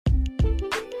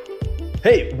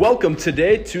Hey, welcome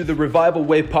today to the Revival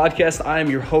Way podcast. I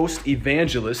am your host,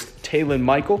 evangelist Talon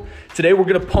Michael. Today we're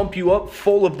going to pump you up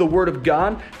full of the Word of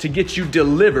God to get you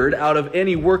delivered out of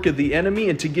any work of the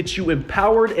enemy and to get you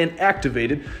empowered and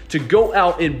activated to go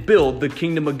out and build the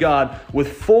kingdom of God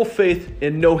with full faith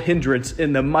and no hindrance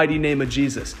in the mighty name of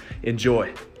Jesus.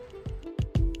 Enjoy.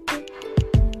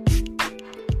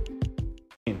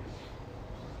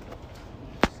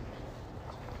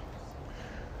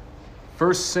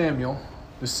 First Samuel,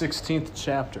 the 16th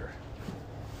chapter.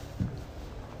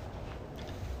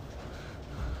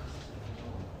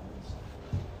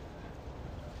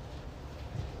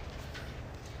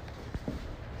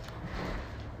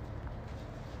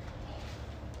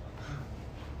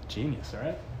 Genius, all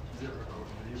right? Is it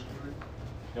recording?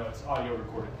 No, it's audio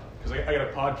recorded. Because I got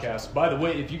a podcast. By the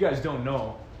way, if you guys don't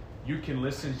know, you can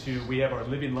listen to, we have our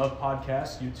Living Love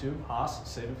podcast, YouTube, Haas,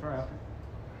 save it for after.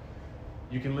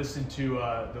 You can listen to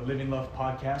the Living Love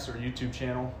podcast or YouTube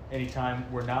channel anytime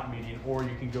we're not meeting, or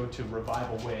you can go to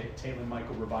Revival Way, Talon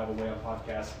Michael Revival Way on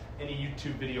podcast. Any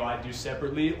YouTube video I do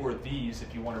separately, or these,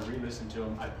 if you want to re-listen to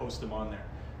them, I post them on there.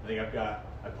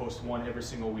 I post one every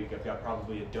single week. I've got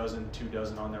probably 2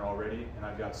 dozen on there already, and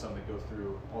I've got some that go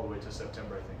through all the way to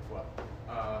September, I think.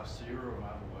 What? So you were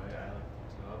Revival Way, I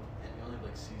looked it up, and you only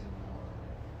have season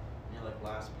 1. Your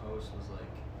last post was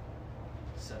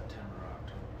September or October.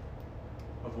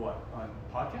 Of what? On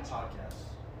podcast? Podcasts.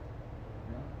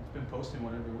 Yeah, it's been posting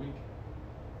one every week.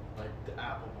 Like the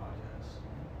Apple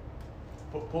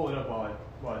Podcasts. Pull it up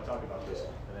while I talk about this,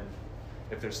 and then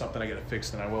if there's something I got to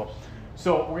fix, then I will.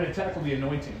 So we're going to tackle the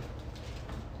anointing.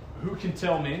 Who can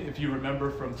tell me, if you remember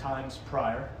from times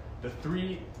prior, the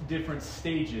 3 different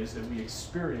stages that we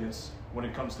experience when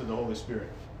it comes to the Holy Spirit?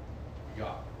 We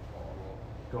got.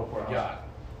 Go for it. We got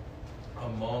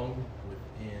among,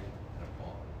 within, and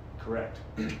upon. Correct.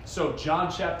 So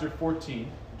John chapter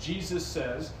 14, Jesus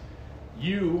says,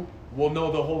 "You will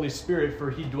know the Holy Spirit, for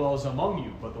he dwells among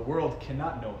you, but the world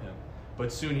cannot know him.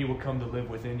 But soon he will come to live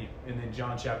within you." And then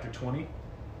John chapter 20,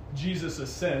 Jesus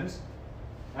ascends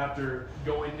after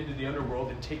going into the underworld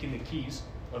and taking the keys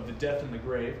of the death and the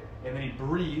grave, and then he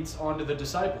breathes onto the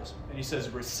disciples. And he says,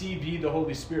 "Receive ye the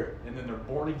Holy Spirit." And then they're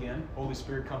born again. Holy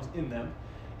Spirit comes in them.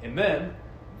 And then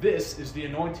this is the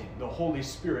anointing, the Holy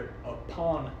Spirit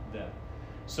upon them.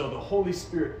 So the Holy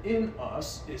Spirit in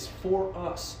us is for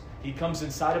us. He comes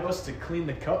inside of us to clean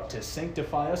the cup, to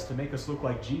sanctify us, to make us look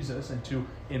like Jesus, and to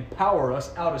empower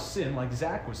us out of sin, like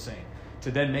Zach was saying,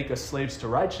 to then make us slaves to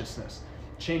righteousness.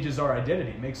 Changes our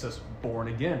identity, makes us born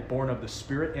again, born of the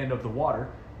Spirit and of the water,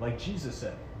 like Jesus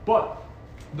said. But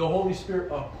the Holy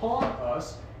Spirit upon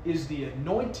us is the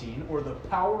anointing, or the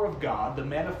power of God, the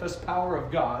manifest power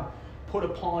of God, put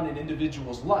upon an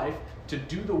individual's life to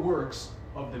do the works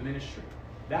of the ministry.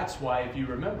 That's why, if you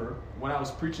remember, when I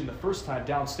was preaching the first time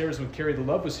downstairs when Carrie the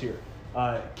Love was here,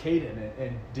 Caden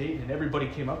and Dayton and everybody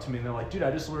came up to me and they're like, "Dude,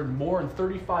 I just learned more in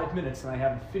 35 minutes than I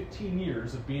have in 15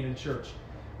 years of being in church."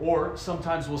 Or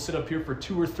sometimes we'll sit up here for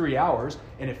 2 or 3 hours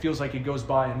and it feels like it goes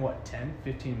by in 10,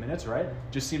 15 minutes, right?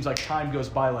 Just seems like time goes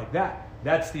by like that.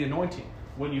 That's the anointing.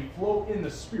 When you flow in the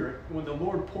Spirit, when the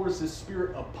Lord pours His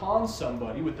Spirit upon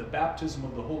somebody with the baptism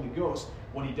of the Holy Ghost,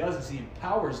 what He does is He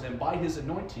empowers them by His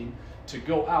anointing to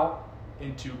go out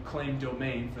and to claim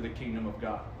domain for the kingdom of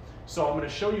God. So I'm going to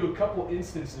show you a couple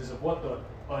instances of what the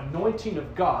anointing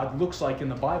of God looks like in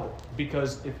the Bible.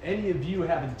 Because if any of you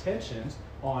have intentions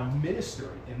on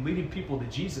ministering and leading people to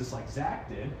Jesus like Zach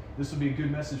did, this will be a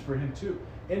good message for him too.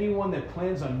 Anyone that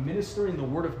plans on ministering the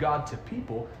Word of God to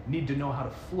people need to know how to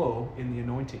flow in the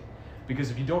anointing. Because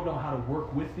if you don't know how to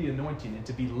work with the anointing and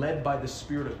to be led by the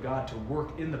Spirit of God, to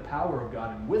work in the power of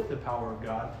God and with the power of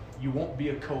God, you won't be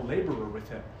a co-laborer with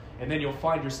Him. And then you'll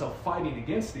find yourself fighting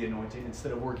against the anointing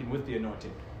instead of working with the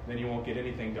anointing. Then you won't get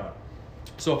anything done.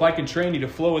 So if I can train you to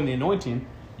flow in the anointing,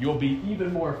 you'll be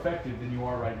even more effective than you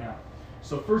are right now.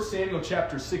 So 1 Samuel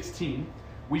chapter 16,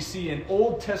 we see an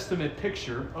Old Testament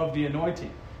picture of the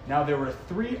anointing. Now there were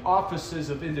 3 offices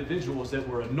of individuals that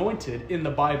were anointed in the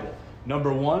Bible.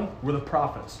 Number 1 were the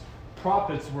prophets.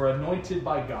 Prophets were anointed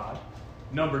by God.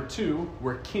 Number 2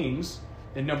 were kings.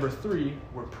 And number 3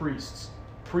 were priests.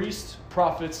 Priests,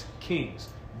 prophets, kings.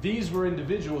 These were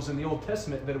individuals in the Old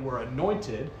Testament that were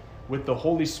anointed with the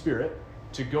Holy Spirit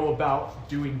to go about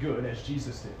doing good as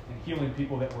Jesus did and healing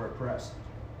people that were oppressed.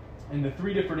 And the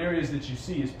 3 different areas that you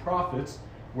see is prophets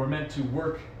were meant to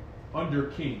work under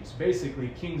kings. Basically,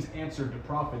 kings answered to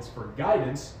prophets for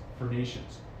guidance for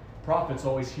nations. Prophets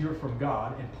always hear from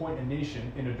God and point a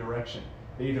nation in a direction.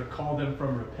 They either call them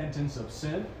from repentance of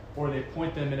sin, or they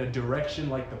point them in a direction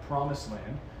like the promised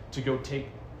land to go take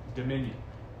dominion.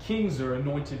 Kings are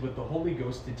anointed with the Holy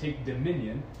Ghost to take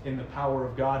dominion in the power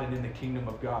of God and in the kingdom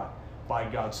of God by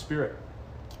God's Spirit.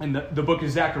 And the book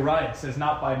of Zechariah says,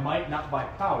 not by might, not by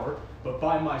power, but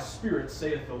by my Spirit,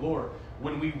 saith the Lord.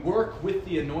 When we work with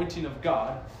the anointing of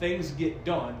God, things get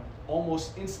done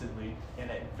almost instantly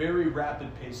and at very rapid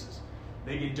paces.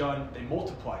 They get done, they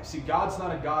multiply. See, God's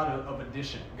not a God of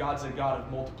addition. God's a God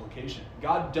of multiplication.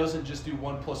 God doesn't just do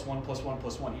 1 plus 1 plus 1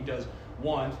 plus 1. He does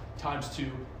 1 times 2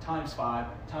 times 5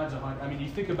 times 100. I mean, you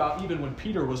think about even when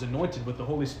Peter was anointed with the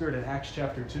Holy Spirit in Acts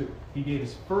chapter 2. He gave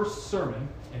his first sermon,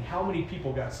 and how many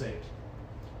people got saved?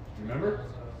 Remember?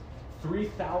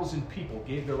 3,000 people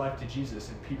gave their life to Jesus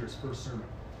in Peter's first sermon.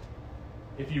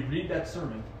 If you read that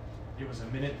sermon, it was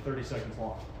 1 minute and 30 seconds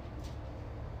long.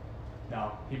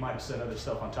 Now, he might have said other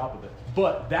stuff on top of it.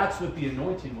 But that's what the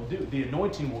anointing will do. The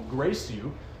anointing will grace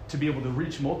you to be able to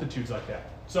reach multitudes like that.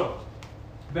 So,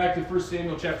 back to 1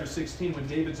 Samuel chapter 16 when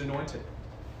David's anointed.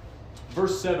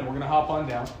 Verse 7, we're going to hop on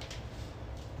down.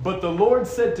 But the Lord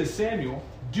said to Samuel,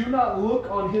 do not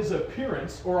look on his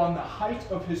appearance or on the height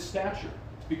of his stature,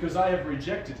 because I have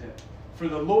rejected him. For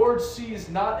the Lord sees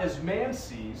not as man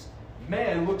sees.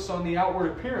 Man looks on the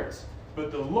outward appearance,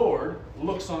 but the Lord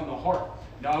looks on the heart.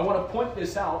 Now, I want to point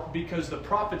this out because the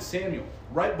prophet Samuel,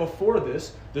 right before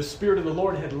this, the Spirit of the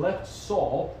Lord had left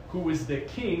Saul, who was the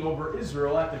king over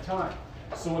Israel at the time.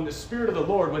 So when the Spirit of the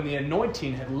Lord, when the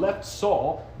anointing had left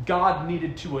Saul, God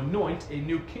needed to anoint a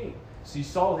new king. See,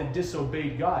 Saul had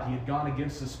disobeyed God. He had gone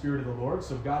against the Spirit of the Lord,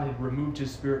 so God had removed his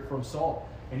spirit from Saul.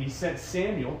 And he sent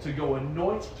Samuel to go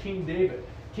anoint King David.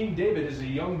 King David is a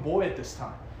young boy at this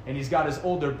time, and he's got his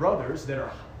older brothers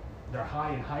that they're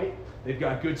high in height. They've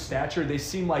got good stature. They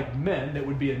seem like men that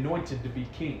would be anointed to be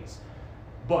kings.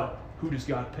 But who does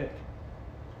God pick?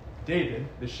 David,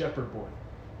 the shepherd boy.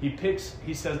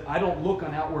 He says, I don't look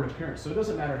on outward appearance. So it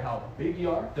doesn't matter how big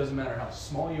you are. It doesn't matter how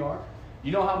small you are.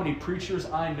 You know how many preachers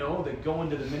I know that go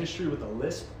into the ministry with a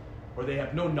lisp? Or they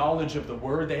have no knowledge of the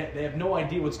word. They have no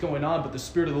idea what's going on, but the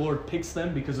Spirit of the Lord picks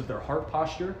them because of their heart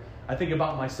posture. I think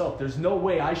about myself. There's no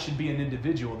way I should be an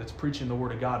individual that's preaching the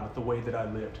word of God with the way that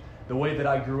I lived, the way that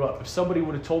I grew up. If somebody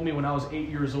would have told me when I was 8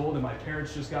 years old and my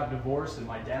parents just got divorced and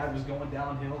my dad was going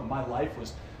downhill and my life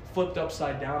was flipped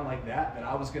upside down like that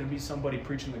I was going to be somebody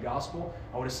preaching the gospel,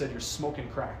 I would have said, you're smoking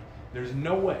crack. There's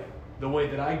no way, the way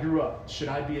that I grew up, should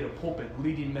I be at a pulpit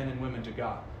leading men and women to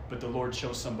God. But the Lord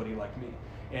chose somebody like me.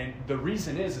 And the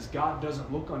reason is God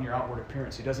doesn't look on your outward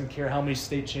appearance. He doesn't care how many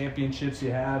state championships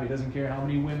you have. He doesn't care how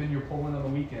many women you're pulling on the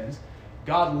weekends.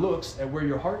 God looks at where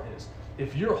your heart is.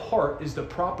 If your heart is the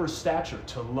proper stature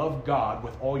to love God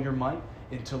with all your might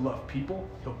and to love people,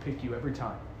 he'll pick you every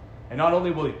time. And not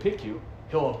only will he pick you,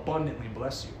 he'll abundantly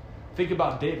bless you. Think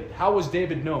about David. How was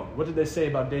David known? What did they say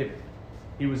about David?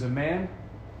 He was a man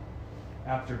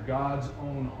after God's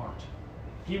own heart.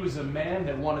 He was a man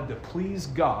that wanted to please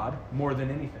God more than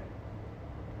anything.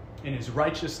 In his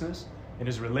righteousness, in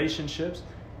his relationships,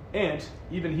 and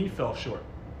even he fell short.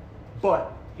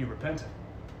 But he repented.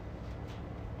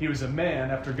 He was a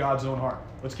man after God's own heart.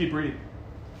 Let's keep reading.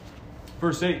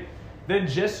 Verse 8. Then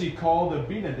Jesse called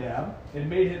Abinadab and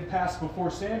made him pass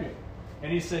before Samuel.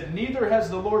 And he said, neither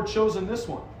has the Lord chosen this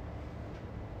one.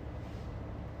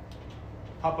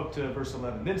 Hop up to verse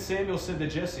 11. Then Samuel said to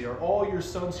Jesse, are all your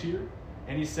sons here?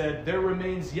 And he said, there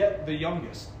remains yet the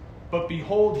youngest. But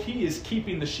behold, he is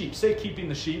keeping the sheep. Say, keeping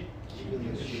the sheep.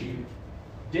 Keeping the sheep.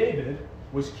 David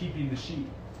was keeping the sheep.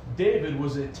 David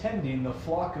was attending the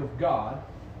flock of God,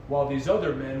 while these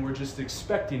other men were just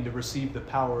expecting to receive the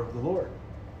power of the Lord.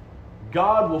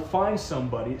 God will find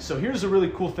somebody. So here's a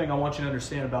really cool thing I want you to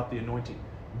understand about the anointing.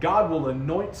 God will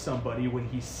anoint somebody when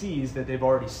he sees that they've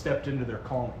already stepped into their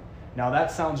calling. Now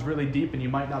that sounds really deep and you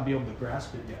might not be able to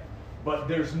grasp it yet. But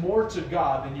there's more to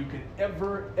God than you could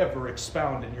ever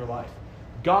expound in your life.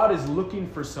 God is looking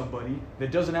for somebody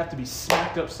that doesn't have to be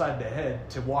smacked upside the head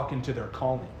to walk into their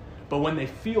calling. But when they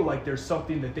feel like there's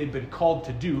something that they've been called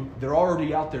to do, they're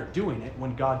already out there doing it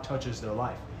when God touches their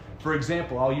life. For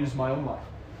example, I'll use my own life.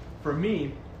 For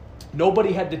me,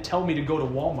 nobody had to tell me to go to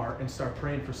Walmart and start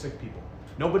praying for sick people.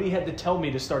 Nobody had to tell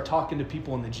me to start talking to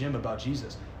people in the gym about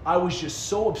Jesus. I was just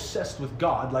so obsessed with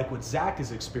God, like what Zach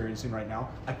is experiencing right now,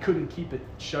 I couldn't keep it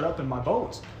shut up in my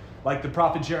bones. Like the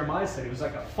prophet Jeremiah said, it was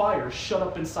like a fire shut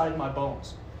up inside my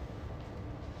bones.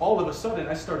 All of a sudden,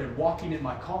 I started walking in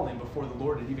my calling before the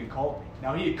Lord had even called me.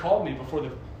 Now, he had called me before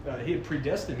he had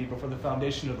predestined me before the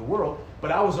foundation of the world,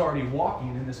 but I was already walking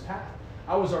in this path.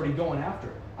 I was already going after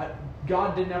it.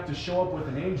 God didn't have to show up with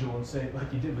an angel and say,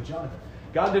 like he did with Jonathan.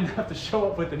 God didn't have to show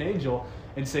up with an angel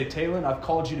and say, Talon, I've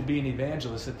called you to be an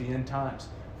evangelist at the end times.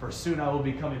 For soon I will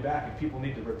be coming back and people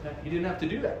need to repent. He didn't have to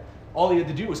do that. All he had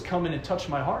to do was come in and touch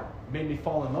my heart. It made me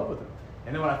fall in love with him.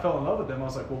 And then when I fell in love with him, I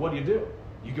was like, well, what do?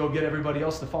 You go get everybody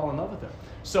else to fall in love with him.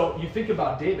 So you think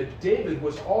about David. David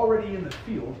was already in the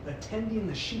field attending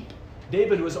the sheep.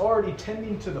 David was already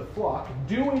tending to the flock,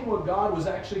 doing what God was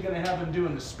actually going to have him do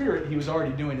in the spirit, he was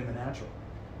already doing in the natural.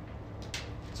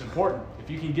 It's important. If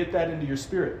you can get that into your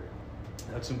spirit,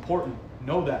 that's important.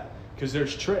 Know that, because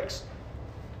there's tricks.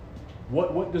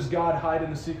 What does God hide in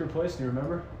the secret place? Do you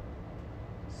remember?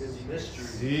 His mysteries.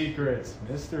 Secrets.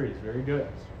 Mysteries. Very good.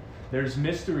 There's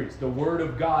mysteries. The Word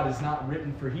of God is not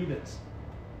written for heathens.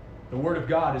 The Word of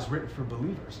God is written for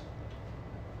believers.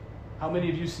 How many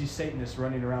of you see Satanists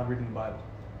running around reading the Bible?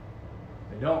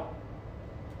 They don't.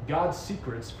 God's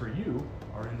secrets for you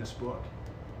are in this book.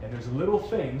 And there's little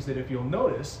things that if you'll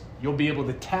notice, you'll be able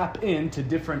to tap into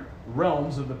different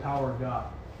realms of the power of God.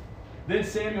 Then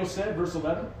Samuel said, verse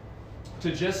 11,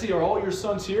 to Jesse, are all your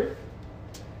sons here?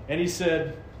 And he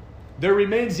said, there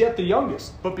remains yet the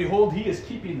youngest, but behold, he is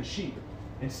keeping the sheep.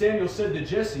 And Samuel said to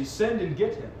Jesse, send and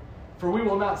get him, for we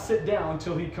will not sit down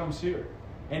till he comes here.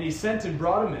 And he sent and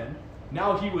brought him in.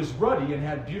 Now he was ruddy and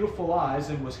had beautiful eyes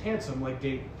and was handsome like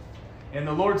David. And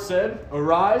the Lord said,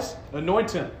 arise,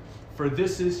 anoint him, for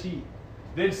this is he.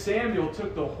 Then Samuel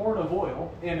took the horn of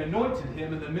oil and anointed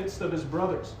him in the midst of his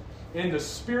brothers. And the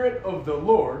Spirit of the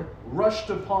Lord rushed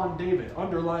upon David.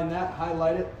 Underline that,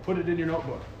 highlight it, put it in your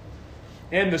notebook.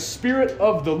 And the Spirit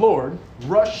of the Lord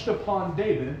rushed upon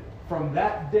David from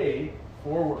that day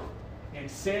forward.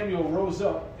 And Samuel rose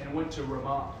up and went to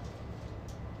Ramah.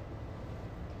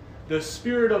 The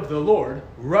Spirit of the Lord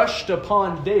rushed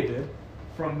upon David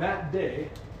from that day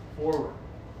forward.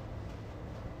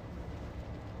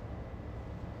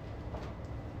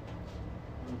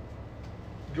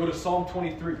 Go to Psalm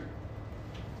 23.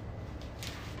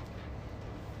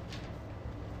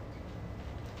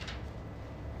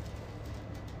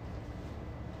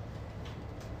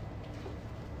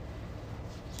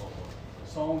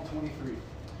 Psalm 23.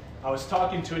 I was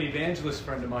talking to an evangelist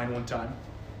friend of mine one time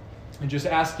and just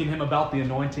asking him about the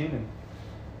anointing,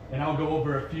 and I'll go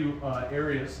over a few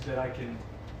areas that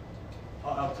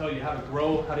I'll tell you how to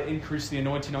grow, how to increase the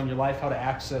anointing on your life, how to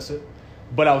access it.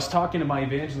 But I was talking to my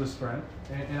evangelist friend,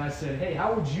 and I said, hey,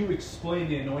 how would you explain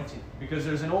the anointing? Because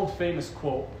there's an old famous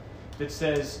quote that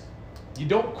says, you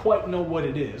don't quite know what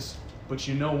it is, but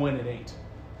you know when it ain't.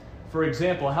 For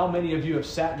example, how many of you have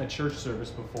sat in a church service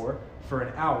before for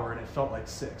an hour and it felt like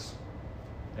 6?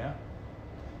 Yeah?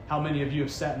 How many of you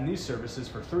have sat in these services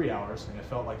for 3 hours and it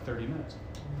felt like 30 minutes?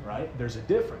 Right? There's a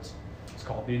difference. It's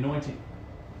called the anointing.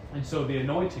 And so the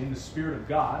anointing, the Spirit of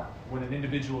God, when an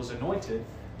individual is anointed,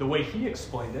 the way he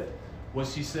explained it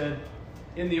was he said,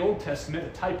 in the Old Testament, a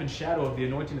type and shadow of the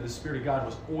anointing of the Spirit of God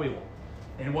was oil.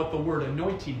 And what the word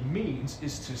anointing means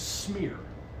is to smear.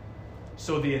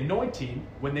 So the anointing,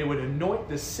 when they would anoint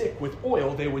the sick with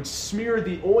oil, they would smear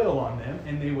the oil on them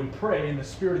and they would pray, and the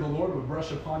Spirit of the Lord would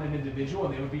rush upon an individual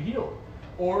and they would be healed.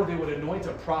 Or they would anoint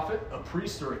a prophet, a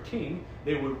priest, or a king.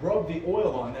 They would rub the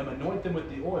oil on them, anoint them with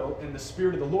the oil, and the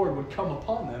Spirit of the Lord would come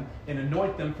upon them and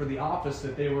anoint them for the office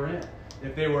that they were in.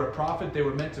 If they were a prophet, they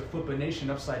were meant to flip a nation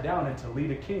upside down and to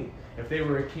lead a king. If they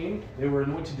were a king, they were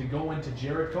anointed to go into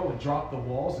Jericho and drop the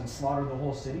walls and slaughter the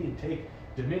whole city and take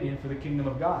dominion for the kingdom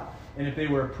of God. And if they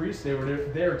were a priest, they were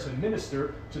there to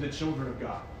minister to the children of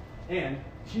God. And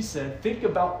he said, think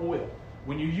about oil.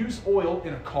 When you use oil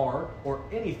in a car or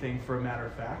anything, for a matter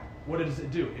of fact, what does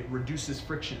it do? It reduces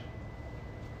friction.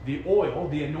 The oil,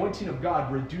 the anointing of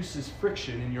God, reduces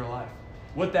friction in your life.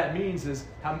 What that means is,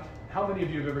 how many of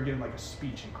you have ever given like a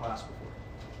speech in class before?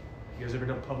 You guys ever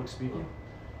done public speaking?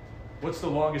 What's the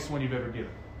longest one you've ever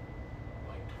given?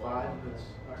 Like 5 minutes.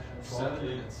 7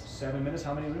 minutes. 7 minutes?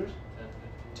 How many liters?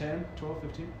 10, 10, 12,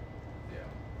 15?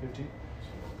 Yeah. 15?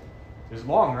 It's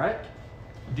long, right?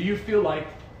 Do you feel like,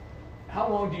 how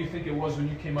long do you think it was when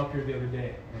you came up here the other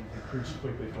day and preached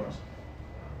quickly for us?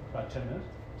 About 10 minutes?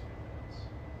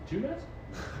 2 minutes?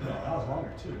 No, that was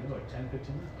longer too. It was like 10,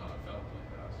 15 minutes. Oh, it felt really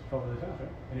fast. Felt really fast, right?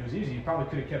 And it was easy. You probably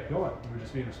could have kept going. You were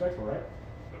just being respectful, right?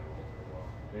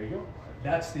 There you go.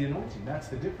 That's the anointing. That's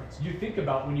the difference. You think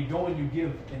about when you go and you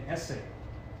give an essay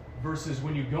versus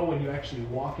when you go and you actually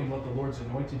walk in what the Lord's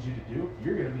anointed you to do,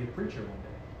 you're going to be a preacher one day.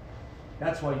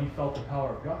 That's why you felt the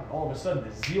power of God. All of a sudden,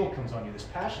 this zeal comes on you. This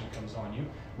passion comes on you.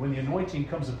 When the anointing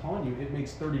comes upon you, it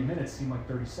makes 30 minutes seem like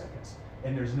 30 seconds.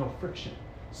 And there's no friction.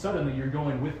 Suddenly, you're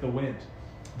going with the wind.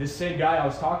 This same guy I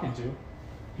was talking to,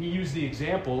 he used the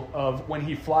example of when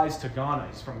he flies to Ghana.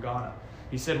 He's from Ghana.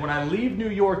 He said, when I leave New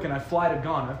York and I fly to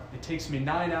Ghana, it takes me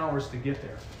 9 hours to get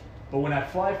there. But when I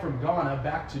fly from Ghana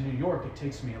back to New York, it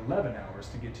takes me 11 hours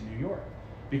to get to New York.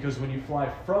 Because when you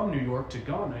fly from New York to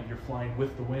Ghana, you're flying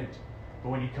with the wind. But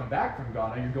when you come back from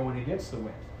Ghana, you're going against the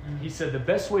wind. He said the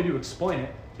best way to explain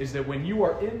it is that when you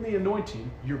are in the anointing,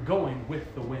 you're going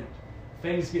with the wind.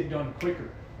 Things get done quicker.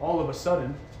 All of a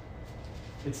sudden,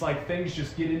 it's like things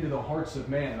just get into the hearts of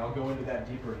man. I'll go into that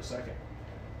deeper in a second.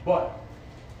 But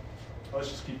let's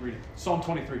just keep reading. Psalm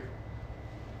 23.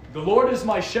 The Lord is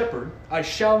my shepherd, I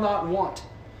shall not want.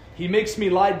 He makes me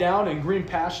lie down in green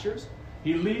pastures.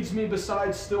 He leads me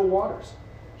beside still waters.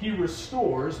 He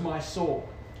restores my soul.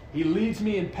 He leads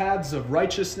me in paths of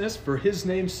righteousness for his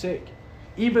name's sake.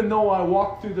 Even though I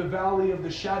walk through the valley of the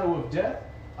shadow of death,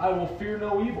 I will fear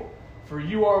no evil, for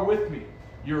you are with me.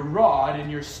 Your rod and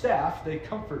your staff, they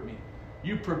comfort me.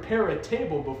 You prepare a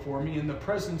table before me in the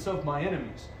presence of my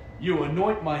enemies. You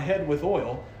anoint my head with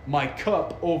oil. My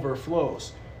cup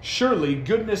overflows. Surely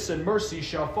goodness and mercy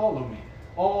shall follow me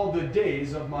all the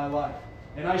days of my life,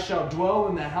 and I shall dwell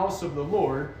in the house of the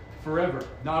Lord forever.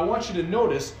 Now I want you to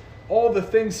notice all the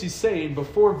things he's saying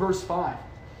before verse 5.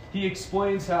 He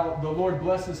explains how the Lord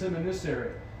blesses him in this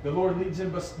area. The Lord leads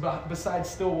him beside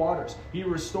still waters. He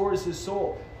restores his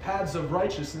soul. Paths of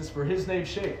righteousness for his name's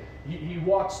sake. He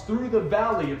walks through the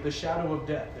valley of the shadow of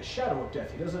death. The shadow of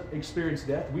death. He doesn't experience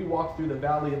death. We walk through the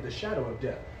valley of the shadow of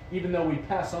death. Even though we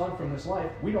pass on from this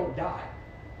life, we don't die.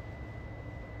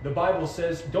 The Bible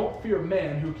says, don't fear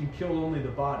man who can kill only the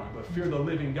body, but fear the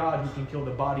living God who can kill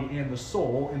the body and the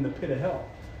soul in the pit of hell.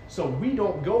 So we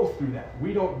don't go through that.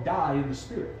 We don't die in the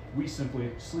spirit. We simply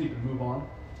sleep and move on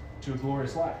to a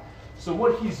glorious life. So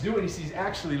what he's doing is he's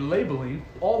actually labeling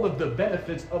all of the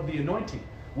benefits of the anointing.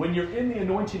 When you're in the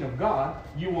anointing of God,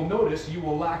 you will notice you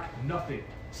will lack nothing. He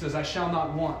says, I shall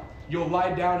not want. You'll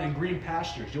lie down in green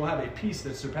pastures. You'll have a peace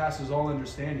that surpasses all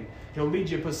understanding. He'll lead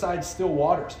you beside still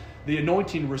waters. The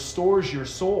anointing restores your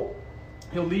soul.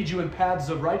 He'll lead you in paths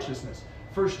of righteousness.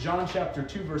 1 John chapter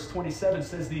 2 verse 27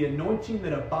 says, the anointing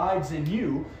that abides in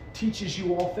you teaches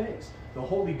you all things. The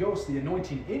Holy Ghost, the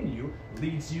anointing in you,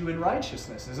 leads you in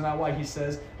righteousness. Isn't that why he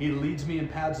says, he leads me in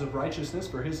paths of righteousness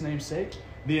for his name's sake?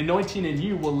 The anointing in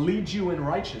you will lead you in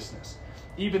righteousness.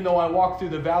 Even though I walk through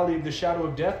the valley of the shadow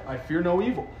of death, I fear no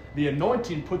evil. The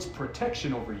anointing puts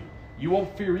protection over you. You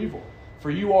won't fear evil,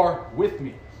 for you are with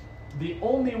me. The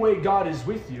only way God is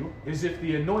with you is if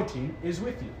the anointing is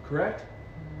with you, correct?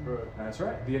 Correct. That's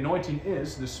right. The anointing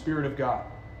is the Spirit of God.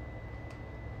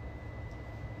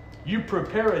 You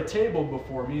prepare a table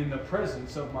before me in the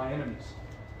presence of my enemies.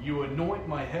 You anoint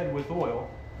my head with oil.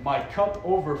 My cup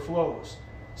overflows.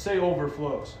 Say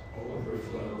overflows.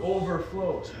 Overflows.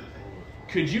 Overflows.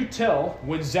 Could you tell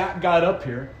when Zach got up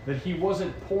here that he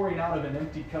wasn't pouring out of an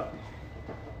empty cup?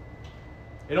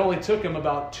 It only took him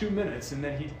about 2 minutes, and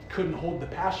then he couldn't hold the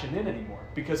passion in anymore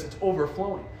because it's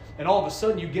overflowing. And all of a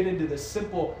sudden you get into this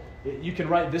simple, you can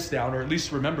write this down or at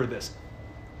least remember this.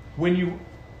 When you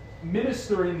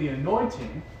minister in the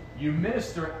anointing, you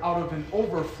minister out of an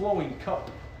overflowing cup.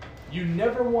 You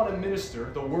never want to minister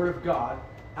the Word of God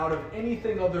out of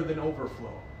anything other than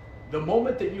overflow. The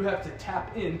moment that you have to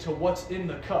tap into what's in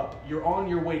the cup, you're on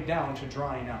your way down to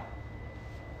drying out.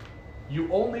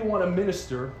 You only want to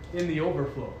minister in the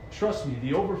overflow. Trust me,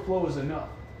 the overflow is enough.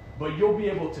 But you'll be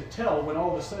able to tell when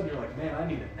all of a sudden you're like, man, I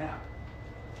need a nap.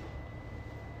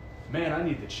 Man, I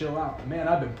need to chill out. Man,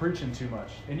 I've been preaching too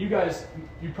much. And you guys,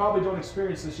 you probably don't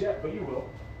experience this yet, but you will.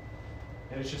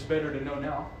 And it's just better to know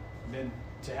now than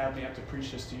to have me have to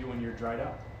preach this to you when you're dried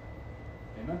out.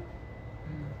 Amen?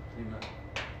 Amen.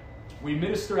 We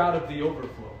minister out of the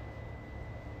overflow.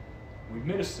 We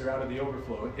minister out of the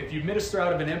overflow. If you minister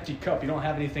out of an empty cup, you don't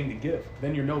have anything to give.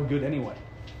 Then you're no good anyway.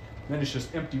 Then it's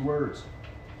just empty words.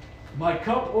 My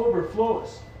cup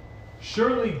overflows.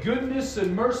 Surely goodness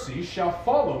and mercy shall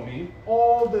follow me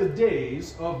all the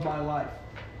days of my life,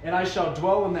 and I shall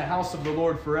dwell in the house of the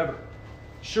Lord forever.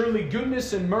 Surely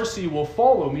goodness and mercy will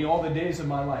follow me all the days of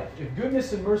my life. If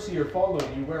goodness and mercy are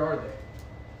following you, where are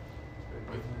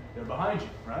they? They're behind you,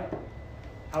 right?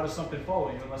 How does something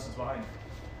follow you unless it's behind you?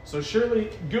 So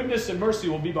surely goodness and mercy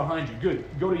will be behind you. Good.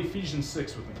 Go to Ephesians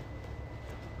 6 with me.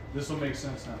 This will make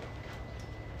sense now.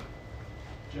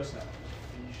 Just now.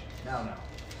 Now.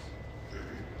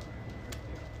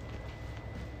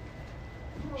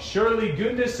 Surely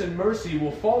goodness and mercy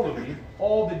will follow me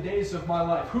all the days of my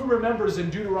life. Who remembers in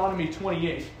Deuteronomy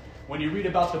 28, when you read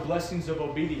about the blessings of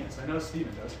obedience? I know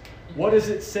Stephen does. What does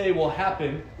it say will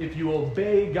happen if you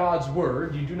obey God's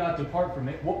word, you do not depart from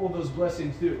it? What will those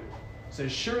blessings do? It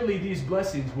says, surely these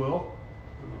blessings will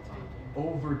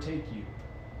overtake you.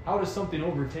 How does something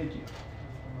overtake you?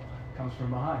 It comes from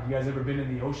behind. You guys ever been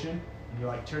in the ocean and you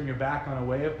like turn your back on a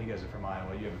wave. You guys are from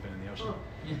Iowa, you haven't been in the ocean.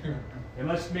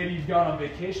 Unless maybe you've gone on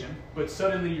vacation, but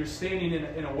suddenly you're standing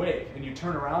in a wave and you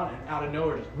turn around and out of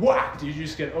nowhere just whack, you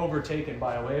just get overtaken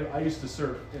by a wave. I used to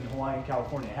surf in Hawaii and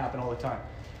California. It happened all the time.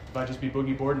 If I'd just be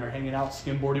boogie boarding or hanging out,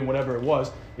 skimboarding, whatever it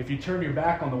was, if you turn your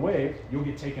back on the wave, you'll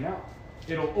get taken out.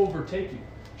 It'll overtake you.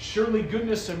 Surely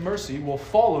goodness and mercy will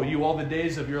follow you all the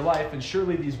days of your life, and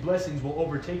surely these blessings will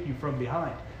overtake you from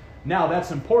behind. Now,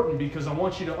 that's important because I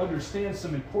want you to understand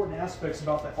some important aspects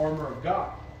about the armor of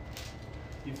God.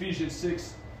 Ephesians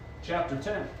 6, chapter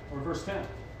 10, or verse 10.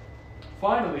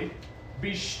 Finally,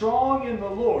 be strong in the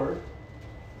Lord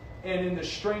and in the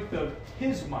strength of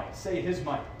His might. Say His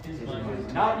might. His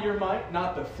might. Not your might,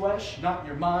 not the flesh, not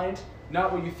your mind,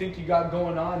 not what you think you got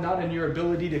going on, not in your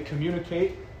ability to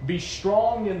communicate. Be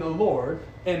strong in the Lord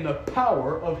and the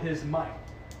power of His might.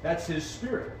 That's His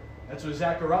Spirit. That's what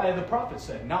Zechariah the prophet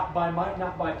said. Not by might,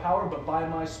 not by power, but by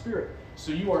my Spirit.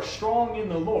 So you are strong in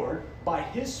the Lord by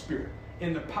His Spirit,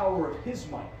 in the power of His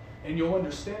might. And you'll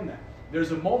understand that.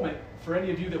 There's a moment for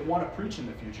any of you that want to preach in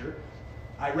the future.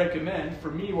 I recommend, for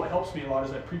me, what helps me a lot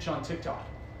is I preach on TikTok.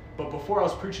 But before I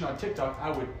was preaching on TikTok, I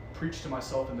would preach to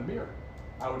myself in the mirror.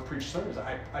 I would preach sermons.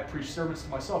 I preach sermons to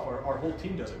myself. Our whole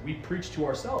team does it. We preach to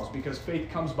ourselves because faith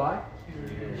comes by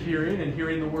hearing and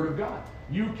hearing the Word of God.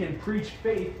 You can preach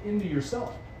faith into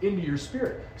yourself, into your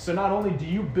spirit. So not only do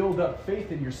you build up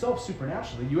faith in yourself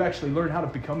supernaturally, you actually learn how to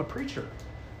become a preacher.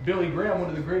 Billy Graham, one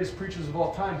of the greatest preachers of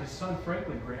all time, his son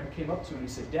Franklin Graham came up to him and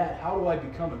he said, Dad, how do I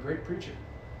become a great preacher?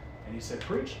 And he said,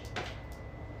 preach.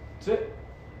 That's it.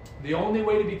 The only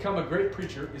way to become a great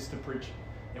preacher is to preach.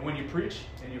 And when you preach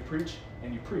and you preach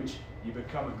and you preach, you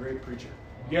become a great preacher.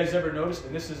 You guys ever noticed,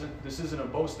 and this isn't a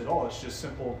boast at all, it's just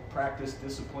simple practice,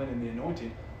 discipline, and the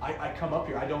anointing. I come up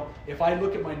here, if I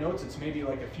look at my notes, it's maybe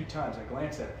like a few times, I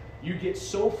glance at it. You get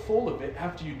so full of it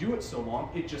after you do it so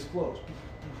long, it just flows.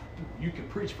 You can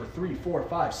preach for 3, 4,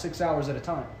 5, 6 hours at a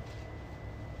time.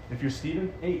 If you're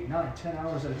Stephen, 8, 9, 10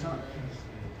 hours at a time.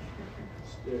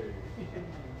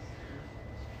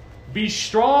 Be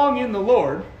strong in the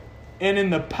Lord and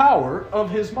in the power of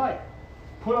His might.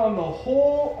 Put on the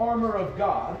whole armor of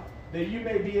God, that you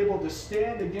may be able to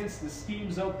stand against the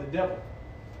schemes of the devil.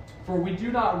 For we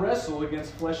do not wrestle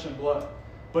against flesh and blood,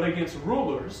 but against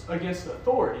rulers, against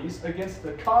authorities, against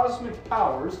the cosmic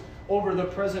powers over the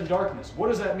present darkness. What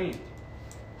does that mean? It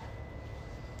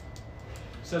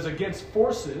says against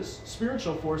forces,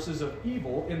 spiritual forces of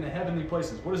evil in the heavenly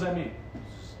places. What does that mean?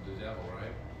 It's the devil,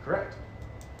 right? Correct.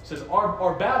 It says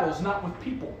our battle is not with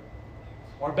people.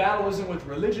 Our battle isn't with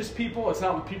religious people. It's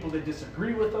not with people that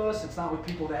disagree with us. It's not with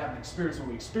people that haven't experienced what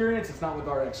we experience. It's not with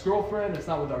our ex-girlfriend. It's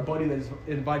not with our buddy that's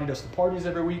invited us to parties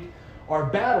every week. Our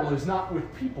battle is not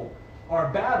with people.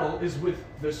 Our battle is with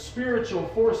the spiritual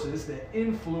forces that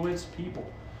influence people.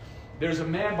 There's a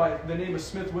man by the name of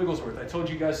Smith Wigglesworth. I told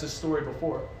you guys this story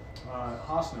before.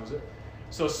 Haas knows it.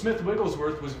 So Smith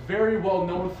Wigglesworth was very well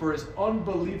known for his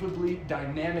unbelievably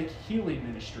dynamic healing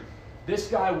ministry. This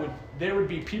guy there would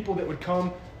be people that would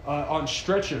come on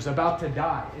stretchers about to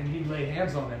die, and he'd lay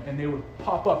hands on them, and they would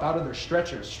pop up out of their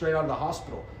stretchers straight out of the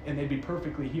hospital, and they'd be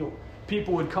perfectly healed.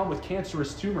 People would come with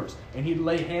cancerous tumors, and he'd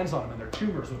lay hands on them, and their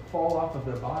tumors would fall off of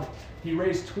their body. He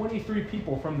raised 23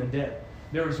 people from the dead.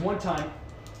 There was one time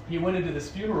he went into this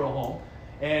funeral home,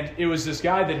 and it was this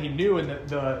guy that he knew, and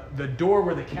the door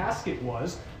where the casket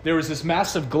was, there was this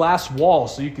massive glass wall,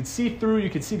 so you could see through,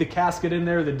 you could see the casket in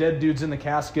there, the dead dude's in the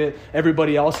casket,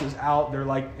 everybody else is out, they're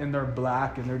like, and they're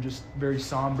black, and they're just very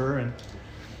somber,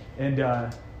 and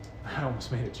I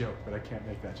almost made a joke, but I can't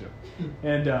make that joke.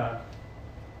 And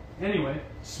anyway,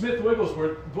 Smith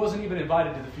Wigglesworth wasn't even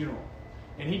invited to the funeral,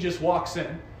 and he just walks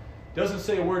in, doesn't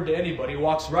say a word to anybody,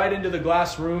 walks right into the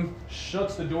glass room,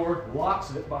 shuts the door,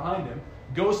 locks it behind him,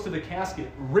 goes to the casket,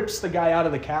 rips the guy out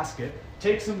of the casket,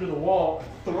 takes him to the wall,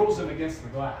 and throws him against the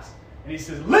glass. And he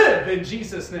says, "Live in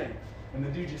Jesus' name." And the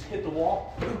dude just hit the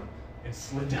wall and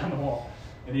slid down the wall.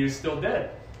 And he was still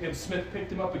dead. And Smith picked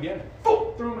him up again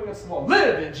and threw him against the wall.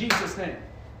 "Live in Jesus' name."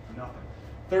 Nothing.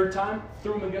 Third time,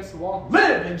 threw him against the wall.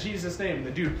 "Live in Jesus' name." And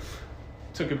the dude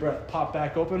took a breath, popped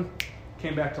back open,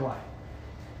 came back to life.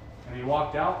 And he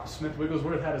walked out. Smith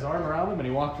Wigglesworth had his arm around him, and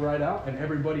he walked right out. And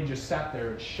everybody just sat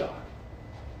there in shock.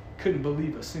 Couldn't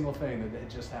believe a single thing that had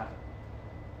just happened.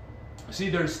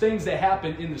 See, there's things that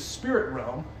happen in the spirit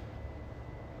realm.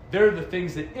 They're the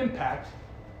things that impact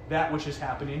that which is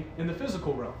happening in the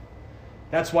physical realm.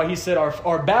 That's why he said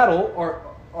our battle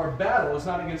is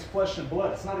not against flesh and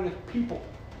blood. It's not against people.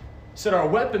 He said our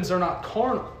weapons are not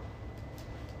carnal,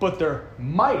 but they're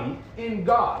mighty in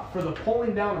God for the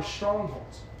pulling down of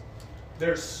strongholds.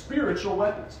 They're spiritual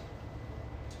weapons.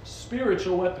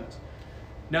 Spiritual weapons.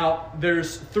 Now,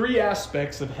 there's 3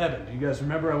 aspects of heaven. Do you guys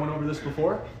remember I went over this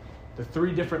before? The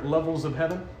 3 different levels of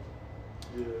heaven.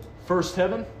 Yeah. First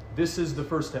heaven, this is the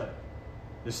first heaven.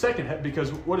 The second heaven,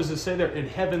 because what does it say there? In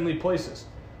heavenly places.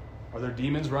 Are there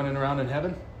demons running around in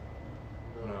heaven?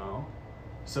 No.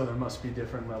 So there must be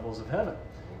different levels of heaven.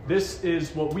 This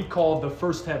is what we call the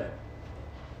first heaven.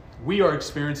 We are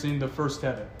experiencing the first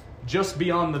heaven. Just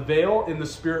beyond the veil in the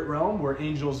spirit realm where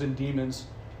angels and demons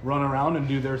run around and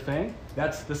do their thing,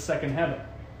 that's the second heaven.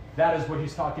 That is what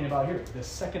he's talking about here, the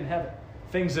second heaven.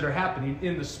 Things that are happening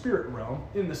in the spirit realm,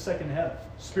 in the second heaven.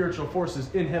 Spiritual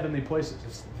forces in heavenly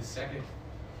places. The second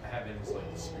heaven is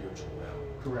like the spiritual realm.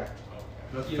 Correct.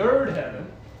 Okay. The third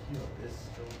heaven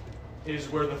is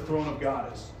where the throne of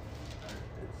God is.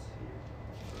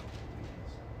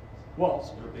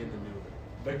 Well,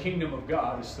 the kingdom of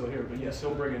God is still here, but yes,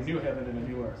 he'll bring a new heaven and a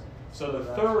new earth. So the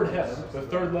third heaven, the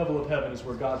third level of heaven is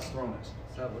where God's throne is.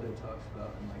 Is that what it talks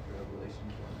about in like Revelation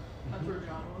 20? That's where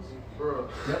John was. Bro.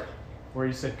 Yep. Where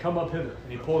he said, come up hither.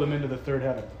 And he pulled him into the third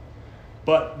heaven.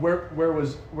 But where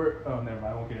oh, never mind,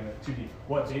 I won't get into it too deep.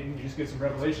 What, Dayton, you just get some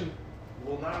revelation?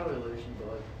 Well, not Revelation,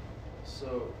 but like,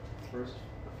 so, first,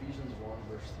 Ephesians 1,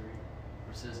 verse 3,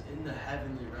 where it says, in the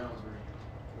heavenly realms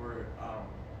where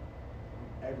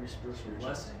every spiritual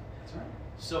blessing. That's right.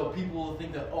 So people will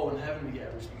think that, oh, in heaven we get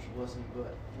every spiritual blessing,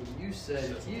 but when you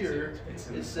said here,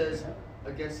 it says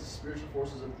against the spiritual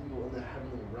forces of evil in the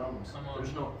heavenly realms.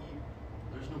 There's no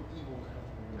evil in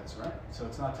heaven. That's right. So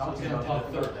it's not So talking it's not about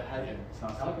talking the about third. the heaven. It's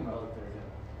not talking about the third.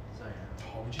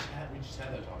 Oh, we just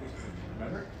had that talk.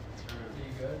 Remember? There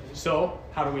you go, dude. So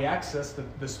how do we access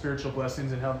the spiritual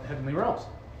blessings in heavenly realms?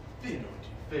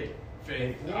 Faith.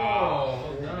 Faith.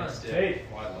 Oh, I nice. missed it. Faith.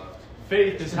 Why left?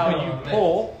 Faith is how you Oh,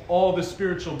 pull all the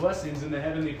spiritual blessings in the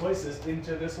heavenly places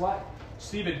into this life.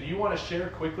 Stephen, do you want to share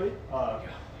quickly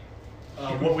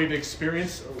what we've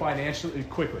experienced financially?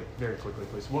 Quickly, very quickly,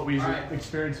 please. What we've All right.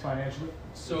 experienced financially?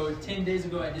 So 10 days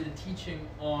ago, I did a teaching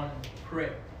on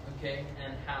prayer, okay,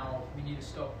 and how we need to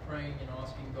stop praying and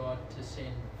asking God to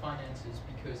send finances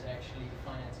because actually the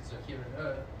finances are here on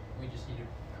earth. We just need to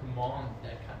command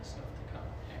that kind of stuff to come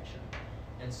action.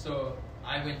 And so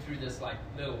I went through this like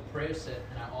little prayer set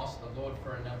and I asked the Lord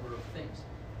for a number of things.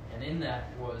 And in that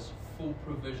was full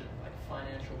provision, like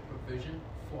financial provision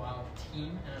for our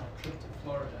team and our trip to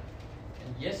Florida.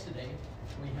 And yesterday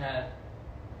we had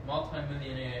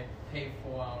multi-millionaire pay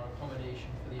for our accommodation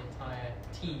for the entire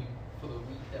team for the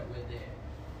week that we're there.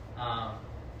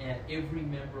 And every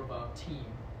member of our team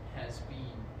has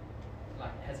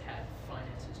had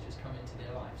finances just come into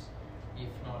their lives, if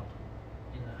not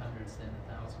in the hundreds, then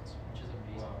the thousands, which is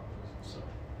amazing. Wow. So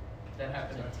that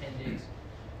happened in 10 days.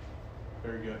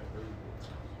 Very good.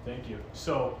 Thank you.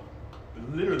 So,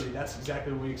 literally, that's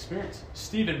exactly what we experienced.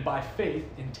 Stephen, by faith,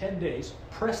 in 10 days,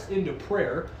 pressed into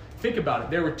prayer. Think about it.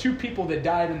 There were 2 people that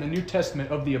died in the New Testament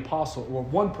of the apostle, or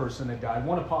 1 person that died,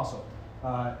 1 apostle.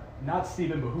 Not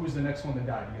Stephen, but who was the next one that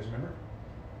died? Do you guys remember?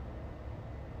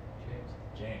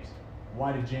 James.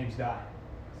 Why did James die?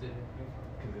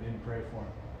 Because they didn't pray for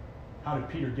him. How did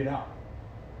Peter get out?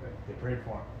 They prayed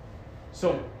for him.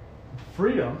 So,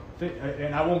 freedom,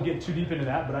 and I won't get too deep into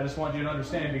that, but I just want you to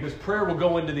understand, because prayer will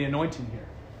go into the anointing here.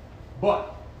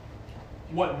 But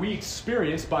what we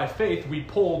experienced by faith, we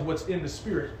pulled what's in the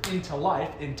Spirit into life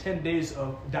in 10 days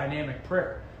of dynamic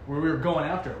prayer, where we were going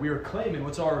after it. We were claiming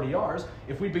what's already ours.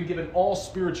 If we've been given all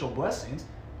spiritual blessings,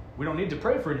 we don't need to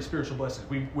pray for any spiritual blessings.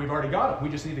 We've already got them. We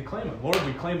just need to claim them. Lord,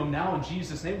 we claim them now in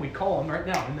Jesus' name. We call them right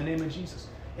now in the name of Jesus.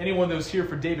 Anyone that was here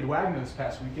for David Wagner this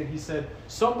past weekend, he said,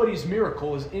 somebody's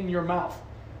miracle is in your mouth,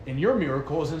 and your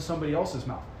miracle is in somebody else's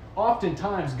mouth.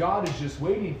 Oftentimes, God is just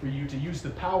waiting for you to use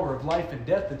the power of life and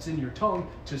death that's in your tongue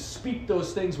to speak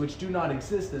those things which do not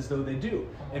exist as though they do.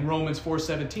 In Romans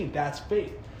 4:17, that's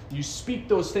faith. You speak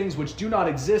those things which do not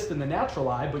exist in the natural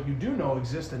eye, but you do know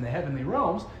exist in the heavenly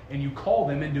realms, and you call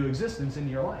them into existence into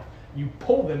your life. You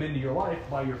pull them into your life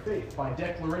by your faith, by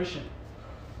declaration.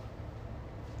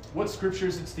 What scripture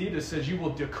is it, Steve, that says you will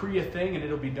decree a thing and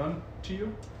it'll be done to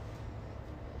you?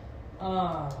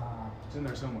 It's in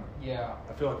there somewhere. Yeah.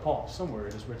 I feel like Paul. Somewhere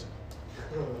it is written.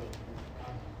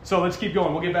 So let's keep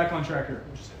going. We'll get back on track here.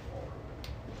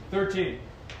 13.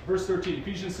 Verse 13.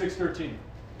 Ephesians 6:13.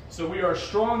 So we are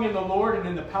strong in the Lord and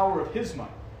in the power of His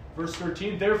might. Verse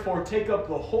 13. Therefore take up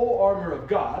the whole armor of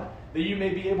God, that you may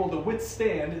be able to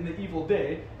withstand in the evil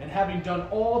day, and having done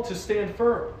all to stand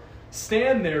firm.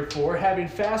 Stand therefore, having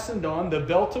fastened on the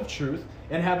belt of truth,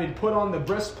 and having put on the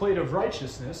breastplate of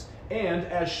righteousness, and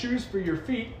as shoes for your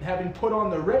feet, having put on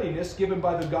the readiness given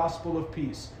by the gospel of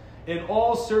peace. In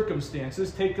all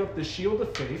circumstances, take up the shield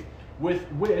of faith, with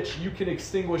which you can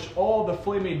extinguish all the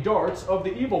flaming darts of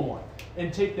the evil one,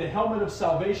 and take the helmet of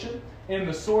salvation and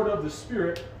the sword of the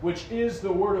Spirit, which is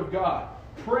the Word of God,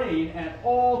 praying at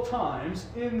all times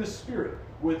in the Spirit,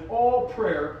 with all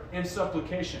prayer and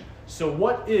supplication. So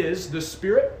what is the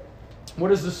Spirit?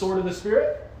 What is the sword of the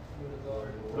Spirit?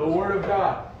 The Word of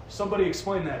God. Somebody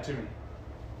explain that to me.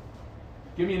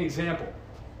 Give me an example.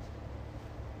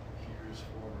 Hebrews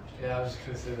 4, verse 12. Yeah, I was just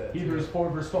going to say that. Hebrews 4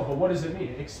 verse 12. But what does it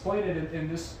mean? Explain it in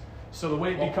this, so the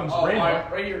way it becomes all rhema.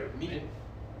 right here.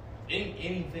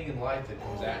 Anything in life that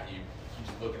comes at you, you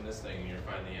just look in this thing and you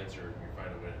find the answer and you find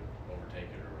a way to overtake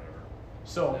it or whatever.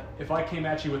 So if I came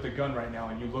at you with a gun right now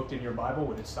and you looked in your Bible,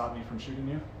 would it stop me from shooting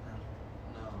you?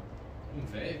 No. In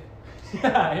faith.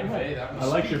 Yeah, In amen. faith, I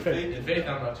like your faith. In faith,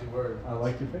 I'm not too worried. I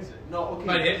like your faith. No, okay.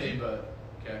 Might hit me, but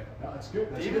okay. No, that's good.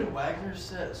 That's David good. Wagner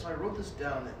said, so I wrote this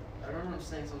down. I remember him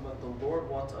saying something about the Lord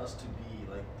wants us to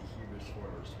be like the Hebrews 4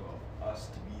 verse 12. Us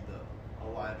to be the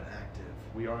alive and active.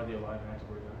 We are the alive and active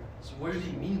Word of God. So what did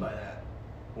he mean by that?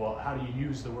 Well, how do you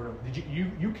use the Word of?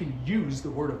 You can use the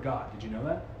Word of God? Did you know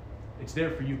that? It's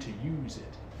there for you to use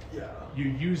it. Yeah. You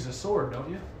use the sword, don't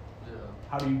you? Yeah.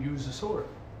 How do you use the sword?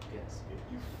 Yes.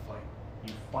 You fight.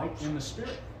 You fight in the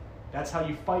Spirit. That's how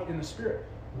you fight in the Spirit.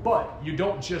 But you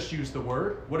don't just use the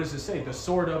Word. What does it say? The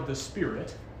sword of the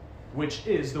Spirit, which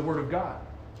is the Word of God.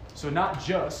 So not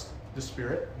just the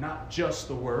Spirit, not just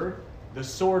the Word, the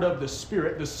sword of the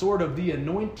Spirit, the sword of the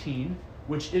anointing,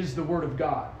 which is the Word of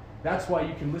God. That's why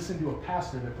you can listen to a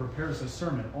pastor that prepares a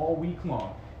sermon all week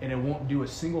long and it won't do a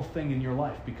single thing in your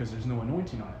life because there's no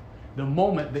anointing on it. The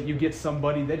moment that you get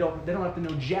somebody, they don't have to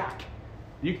know jack.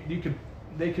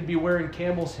 They could be wearing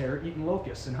camel's hair, eating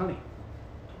locusts and honey.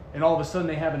 And all of a sudden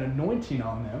they have an anointing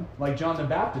on them, like John the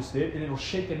Baptist did, and it'll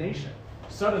shake a nation.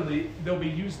 Suddenly, they'll be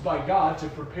used by God to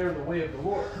prepare the way of the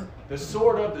Lord. The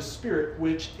sword of the Spirit,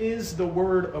 which is the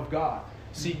Word of God.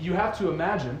 See, you have to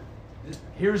imagine,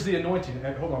 here's the anointing.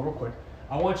 Hold on real quick.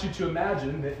 I want you to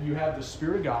imagine that you have the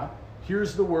Spirit of God.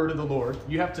 Here's the Word of the Lord.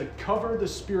 You have to cover the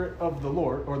Spirit of the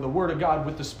Lord, or the Word of God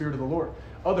with the Spirit of the Lord.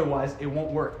 Otherwise, it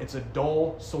won't work. It's a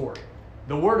dull sword.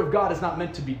 The Word of God is not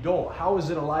meant to be dull. How is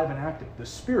it alive and active? The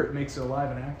Spirit makes it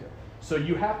alive and active. So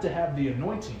you have to have the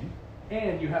anointing,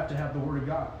 and you have to have the Word of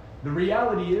God. The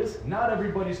reality is, not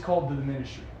everybody's called to the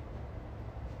ministry.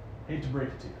 Hate to break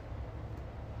it to you.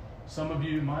 Some of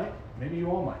you might, maybe you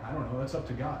all might. I don't know, that's up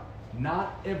to God.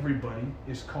 Not everybody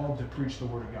is called to preach the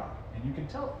Word of God. And you can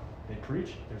tell it. They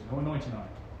preach, there's no anointing on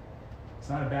it. It's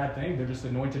not a bad thing, they're just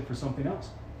anointed for something else.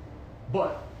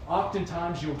 But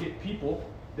oftentimes you'll get people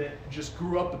that just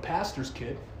grew up a pastor's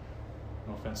kid,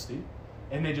 no offense, Steve,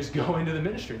 and they just go into the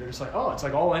ministry. They're just like, oh, it's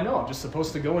like all I know. I'm just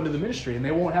supposed to go into the ministry, and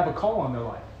they won't have a call on their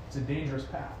life. It's a dangerous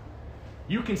path.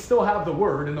 You can still have the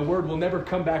Word, and the Word will never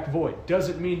come back void.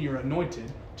 Doesn't mean you're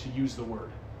anointed to use the Word.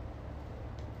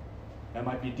 That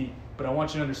might be deep, but I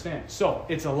want you to understand. So,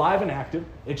 it's alive and active.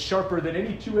 It's sharper than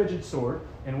any two-edged sword,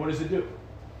 and what does it do?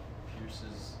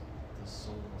 Pierces the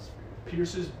soul and the spirit.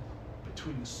 Pierces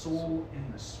between the soul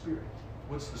and the spirit.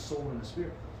 What's the soul and the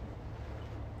spirit?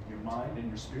 Your mind and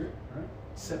your spirit, right?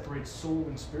 Separates soul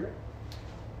and spirit.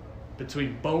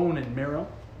 Between bone and marrow.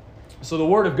 So the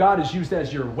Word of God is used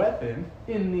as your weapon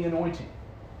in the anointing.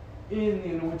 In the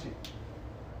anointing.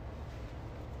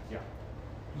 Yeah.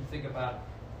 You think about,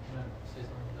 say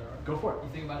something, is that right? Go for it. You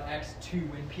think about Acts 2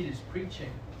 when Peter's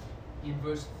preaching. In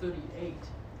verse 38,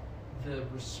 the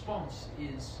response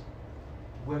is,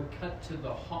 we're cut to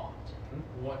the heart.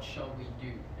 What shall we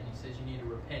do? And he says you need to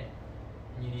repent,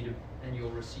 and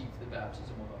you'll receive the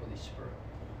baptism of the Holy Spirit.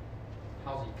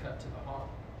 How's he cut to the heart?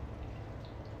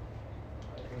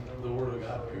 The Word of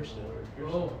God pierced it.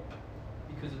 Oh,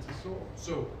 because it's a sword.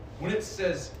 So when it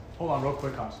says, Hold on real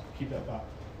quick, Hans. Keep that thought.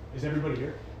 Is everybody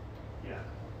here? Yeah.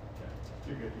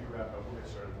 You're good. You can wrap up. We'll get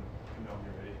started. You know when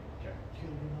you're ready. Okay.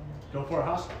 Go for it,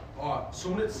 Hans.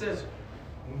 so when it says,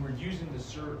 when we're using the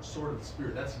sword of the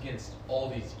Spirit, that's against all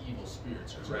these evil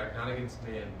spirits, correct? Not against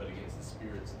man, but against the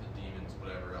spirits, the demons,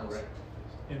 whatever else. Correct.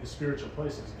 In the spiritual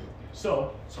places.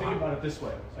 So, think about it this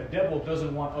way. A devil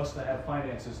doesn't want us to have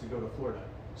finances to go to Florida.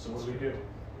 So what do?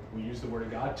 We use the Word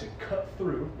of God to cut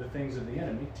through the things of the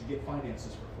enemy to get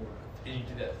finances for Florida. And you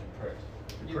do that through prayer.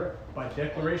 Through prayer. By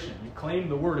declaration. You claim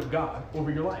the Word of God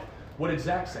over your life. What did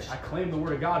Zach say? I claim the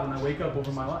Word of God when I wake up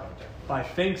over my life. By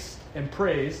thanks and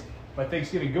praise, by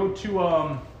thanksgiving. Go to,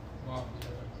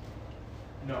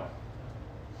 no.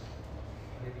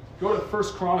 Go to 1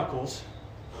 Chronicles,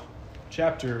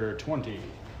 chapter 20.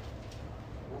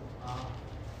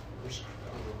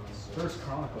 First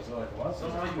Chronicles. They're like, what?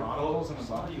 Somehow you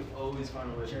always find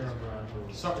a way to use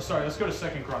Chronicles. Sorry, let's go to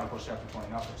 2 Chronicles chapter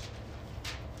 20, not first.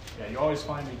 Yeah, you always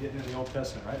find me getting in the Old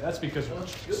Testament, right? That's because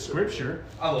Scripture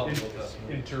I love the Old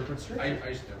Testament. interprets Scripture. I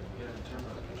used to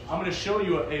I'm going to show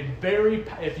you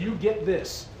if you get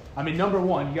this, I mean, number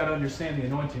one, you got to understand the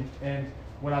anointing. And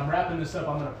when I'm wrapping this up,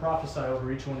 I'm going to prophesy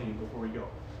over each one of you before we go.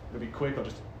 It'll be quick. I'll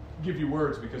just give you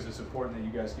words because it's important that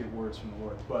you guys get words from the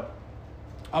Lord. But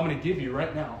I'm going to give you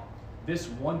right now this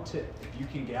one tip. If you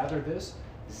can gather this,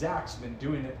 Zach's been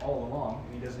doing it all along,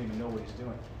 and he doesn't even know what he's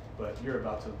doing. But you're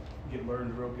about to get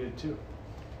learned real good too.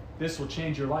 This will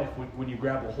change your life when you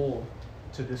grab a hold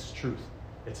to this truth.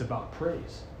 It's about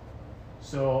praise.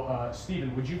 So,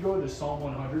 Stephen, would you go to Psalm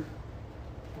 100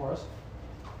 for us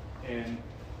and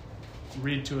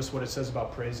read to us what it says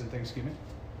about praise and thanksgiving?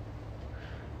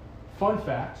 Fun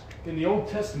fact, in the Old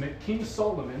Testament, King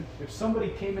Solomon, if somebody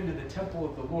came into the temple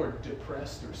of the Lord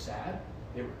depressed or sad,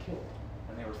 they were killed,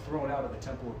 and they were thrown out of the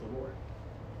temple of the Lord.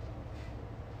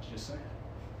 Just saying.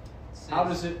 How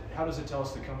does it tell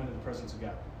us to come into the presence of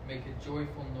God? Make a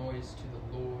joyful noise to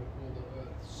the Lord, all the earth.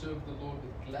 Serve the Lord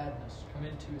with gladness. Come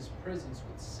into his presence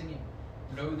with singing.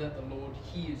 Know that the Lord,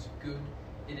 he is good.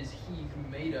 It is he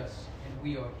who made us, and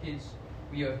we are his.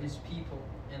 We are his people,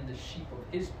 and the sheep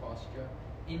of his pasture.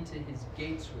 Into his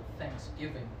gates with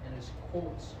thanksgiving, and his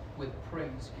courts with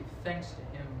praise. Give thanks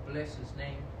to him, bless his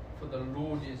name. For the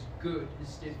Lord is good. His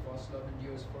steadfast love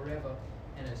endures forever,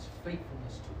 and his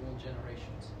faithfulness to all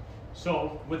generations.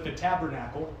 So, with the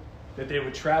tabernacle that they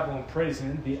would travel and praise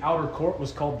in, the outer court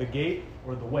was called the gate,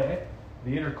 or the way.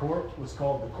 The inner court was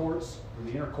called the courts, or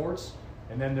the inner courts.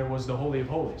 And then there was the Holy of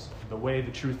Holies, the way,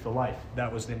 the truth, the life.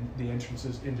 That was the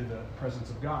entrances into the presence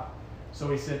of God. So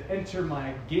he said, enter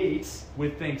my gates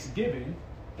with thanksgiving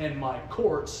and my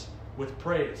courts with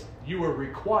praise. You were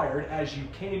required as you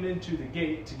came into the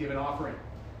gate to give an offering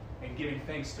and giving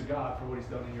thanks to God for what he's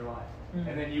done in your life. Mm-hmm.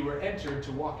 And then you were entered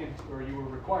to walk in, or you were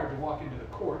required to walk into the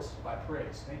courts by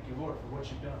praise. Thank you, Lord, for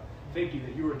what you've done. Thank you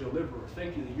that you're a deliverer.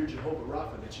 Thank you that you're Jehovah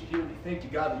Rapha, that you heal me. Thank you,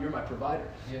 God, that you're my provider.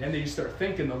 Yes. And then you start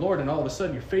thanking the Lord, and all of a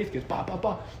sudden your faith gets bah, bah,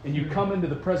 bah, and you come into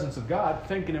the presence of God,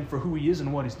 thanking him for who he is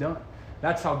and what he's done.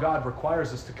 That's how God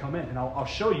requires us to come in. And I'll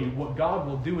show you what God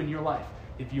will do in your life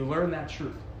if you learn that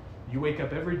truth. You wake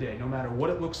up every day, no matter what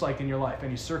it looks like in your life,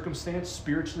 any circumstance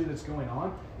spiritually that's going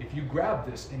on, if you grab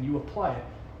this and you apply it,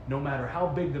 no matter how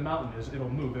big the mountain is, it'll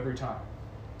move every time.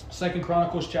 2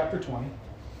 Chronicles chapter 20,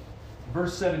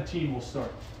 verse 17 will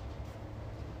start.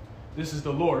 This is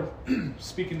the Lord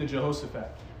speaking to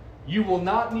Jehoshaphat. You will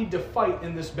not need to fight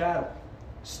in this battle.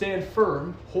 Stand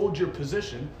firm, hold your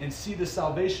position, and see the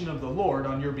salvation of the Lord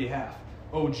on your behalf,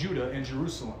 O Judah and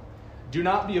Jerusalem. Do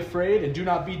not be afraid and do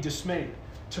not be dismayed.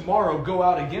 Tomorrow go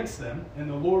out against them, and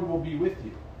the Lord will be with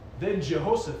you. Then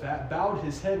Jehoshaphat bowed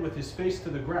his head with his face to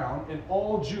the ground, and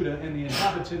all Judah and the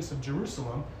inhabitants of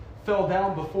Jerusalem fell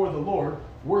down before the Lord,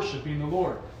 worshiping the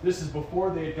Lord. This is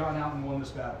before they had gone out and won this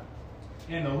battle.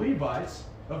 And the Levites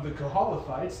of the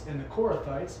Kohalathites and the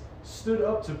Korathites stood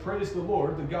up to praise the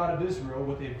Lord, the God of Israel,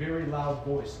 with a very loud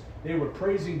voice. They were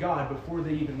praising God before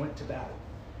they even went to battle.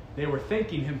 They were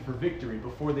thanking him for victory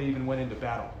before they even went into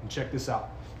battle. And check this out.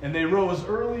 And they rose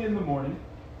early in the morning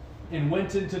and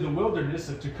went into the wilderness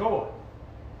of Tekoa.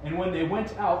 And when they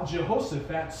went out,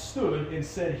 Jehoshaphat stood and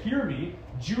said, Hear me,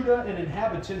 Judah and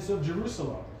inhabitants of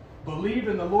Jerusalem. Believe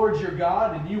in the Lord your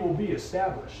God, and you will be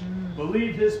established.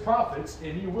 Believe his prophets,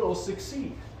 and you will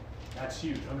succeed. That's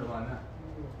huge. Underline that.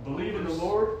 Believe in the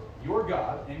Lord your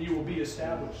God, and you will be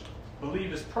established.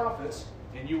 Believe his prophets,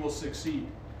 and you will succeed.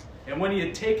 And when he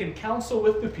had taken counsel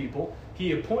with the people,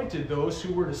 he appointed those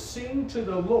who were to sing to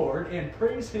the Lord and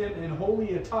praise him in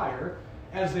holy attire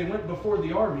as they went before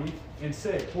the army and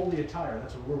say, holy attire,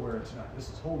 that's what we're wearing tonight. This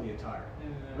is holy attire.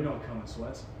 We don't come in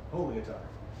sweats. Holy attire.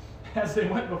 As they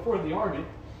went before the army,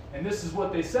 and this is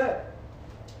what they said.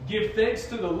 Give thanks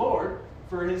to the Lord,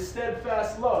 for his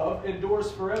steadfast love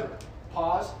endures forever.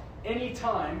 Pause.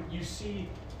 Anytime you see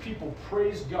people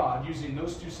praise God using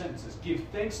those two sentences, give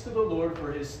thanks to the Lord,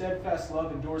 for his steadfast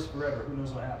love endures forever. Who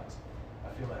knows what happens?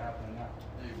 I feel it happening now.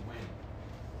 They win.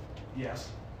 Yes.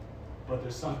 But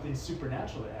there's something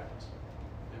supernatural that happens.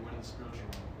 They win in the spiritual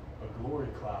realm. A glory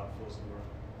cloud fills the room.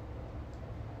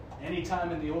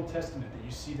 Anytime in the Old Testament that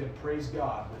you see them praise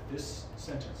God with this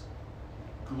sentence,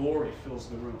 glory fills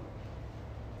the room.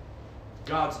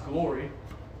 God's glory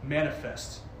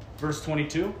manifests. Verse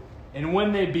 22, and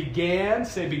when they began,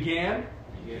 say began.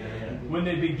 When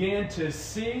they began to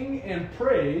sing and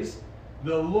praise,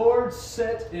 the Lord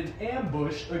set an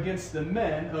ambush against the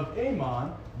men of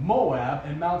Ammon, Moab,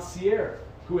 and Mount Seir,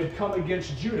 who had come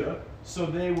against Judah, so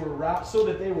that they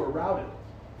were routed.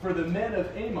 For the men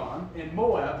of Ammon and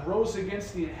Moab rose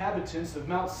against the inhabitants of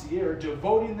Mount Seir,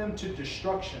 devoting them to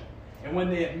destruction. And when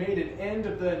they had made an end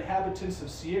of the inhabitants of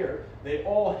Seir, they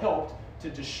all helped to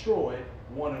destroy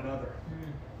one another.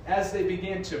 As they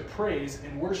began to praise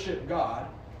and worship God,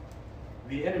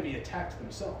 the enemy attacked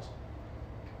themselves.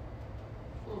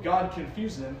 God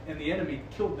confused them, and the enemy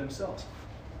killed themselves.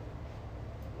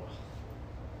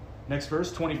 Next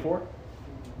verse, 24.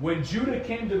 When Judah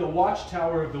came to the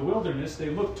watchtower of the wilderness, they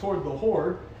looked toward the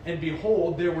horde, and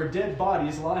behold, there were dead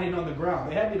bodies lying on the ground.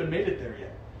 They hadn't even made it there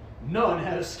yet. None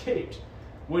had escaped.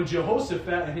 When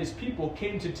Jehoshaphat and his people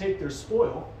came to take their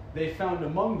spoil, they found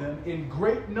among them in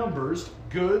great numbers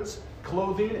goods,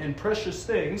 clothing, and precious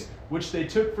things, which they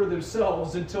took for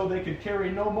themselves until they could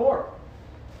carry no more.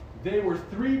 They were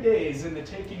 3 days in the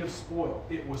taking of spoil.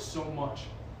 It was so much.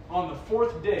 On the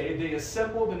 4th day, they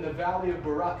assembled in the valley of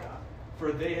Barakah,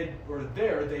 for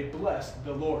there they blessed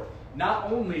the Lord.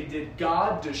 Not only did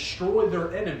God destroy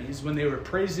their enemies when they were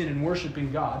praising and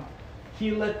worshiping God,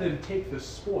 He let them take the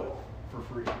spoil for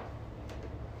free.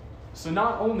 So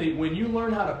not only when you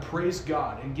learn how to praise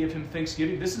God and give Him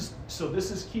thanksgiving, this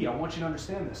is key. I want you to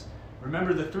understand this.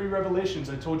 Remember the 3 revelations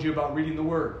I told you about reading the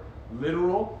Word: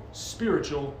 literal,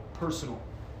 spiritual, personal.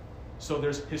 So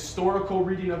there's historical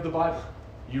reading of the Bible.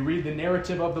 You read the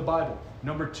narrative of the Bible.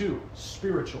 Number 2,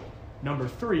 spiritual. Number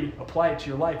 3, apply it to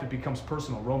your life. It becomes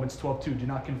personal. Romans 12:2. Do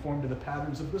not conform to the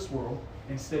patterns of this world.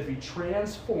 Instead, be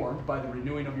transformed by the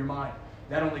renewing of your mind.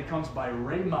 That only comes by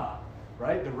rhema,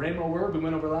 right? The rhema word we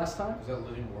went over last time. Is that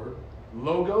living word?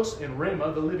 Logos and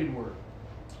rhema, the living word.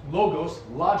 Logos,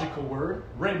 logical word.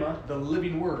 Rhema, the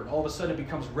living word. All of a sudden, it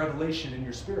becomes revelation in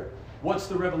your spirit. What's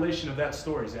the revelation of that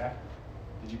story, Zach?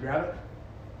 Did you grab it?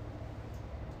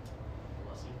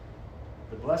 Blessing.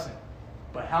 The blessing.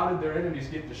 But how did their enemies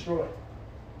get destroyed?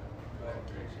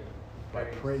 By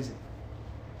praising.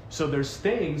 So there's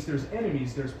things, there's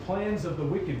enemies, there's plans of the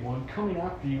wicked one coming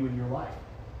after you in your life.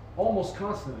 Almost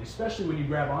constantly, especially when you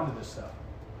grab onto this stuff.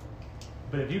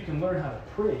 But if you can learn how to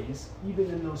praise, even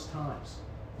in those times,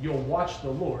 you'll watch the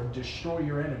Lord destroy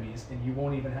your enemies and you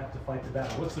won't even have to fight the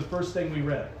battle. What's the first thing we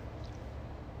read?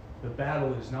 The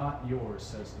battle is not yours,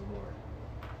 says the Lord.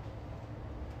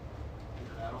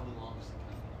 The battle belongs to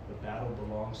God. The battle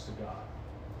belongs to God.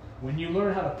 When you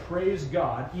learn how to praise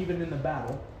God, even in the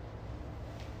battle,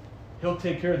 He'll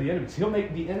take care of the enemies. He'll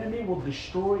make the enemy will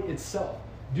destroy itself.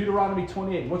 Deuteronomy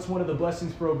 28. What's one of the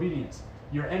blessings for obedience?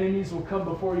 Your enemies will come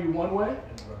before you one way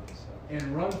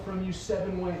and run from you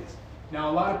 7 ways. Now,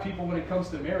 a lot of people, when it comes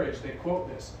to marriage, they quote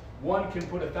this. 1 can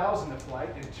put 1,000 to flight,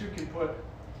 and 2 can put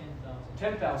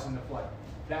 10,000 to flight.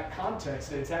 That context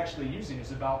that it's actually using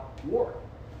is about war.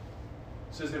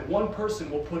 It says that 1 person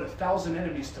will put 1,000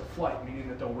 enemies to flight, meaning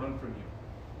that they'll run from you.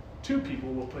 2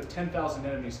 people will put 10,000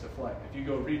 enemies to flight. If you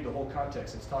go read the whole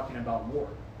context, it's talking about war.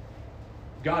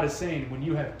 God is saying when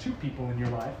you have 2 people in your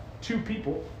life, 2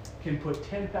 people can put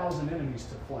 10,000 enemies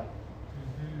to flight.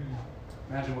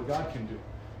 Imagine what God can do.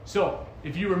 So,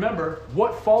 if you remember,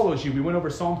 what follows you? We went over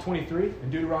Psalm 23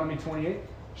 and Deuteronomy 28.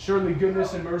 Surely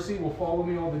goodness and mercy will follow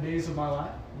me all the days of my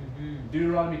life.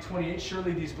 Deuteronomy 28,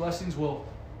 surely these blessings will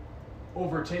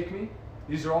overtake me.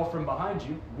 These are all from behind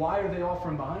you. Why are they all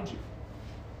from behind you?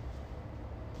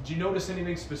 Did you notice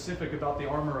anything specific about the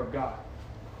armor of God?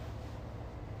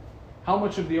 How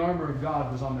much of the armor of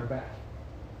God was on their back?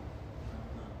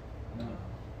 None.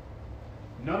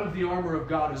 None of the armor of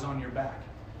God is on your back.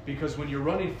 Because when you're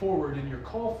running forward in your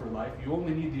call for life, you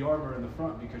only need the armor in the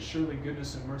front, because surely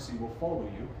goodness and mercy will follow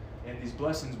you, and these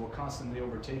blessings will constantly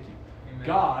overtake you. Amen.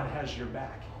 God has your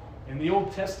back. In the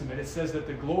Old Testament, it says that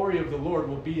the glory of the Lord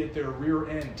will be at their rear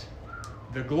end.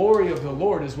 The glory of the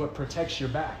Lord is what protects your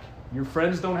back. Your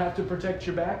friends don't have to protect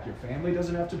your back. Your family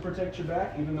doesn't have to protect your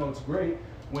back, even though it's great.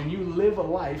 When you live a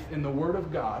life in the Word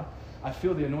of God, I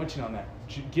feel the anointing on that.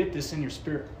 Get this in your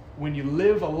spirit. When you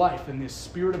live a life in the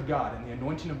Spirit of God and the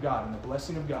anointing of God and the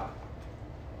blessing of God,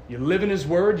 you live in His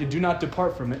Word, you do not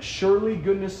depart from it. Surely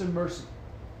goodness and mercy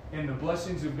and the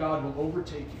blessings of God will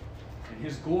overtake you, and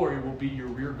His glory will be your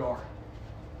rear guard.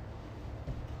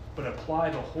 But apply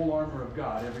the whole armor of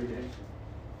God every day.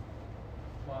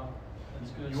 Wow,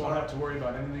 that's good. You won't have to worry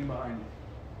about anything behind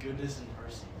you. Goodness and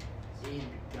mercy in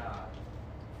God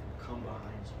will come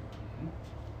behind you.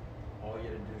 All you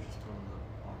got to do is just put on the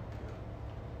armor of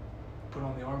God. Put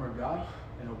on the armor of God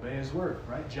and obey His Word,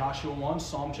 right? Joshua 1,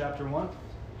 Psalm chapter 1.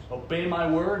 Obey my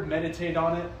word, meditate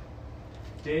on it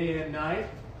day and night,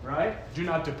 right? Do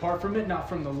not depart from it, not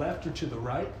from the left or to the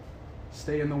right.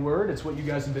 Stay in the Word. It's what you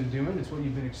guys have been doing. It's what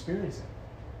you've been experiencing.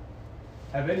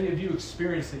 Have any of you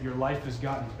experienced that your life has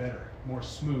gotten better, more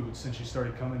smooth since you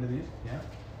started coming to these? Yeah?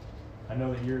 I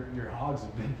know that your hogs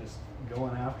have been just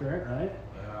going after it, right?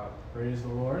 Yeah. Praise the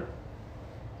Lord.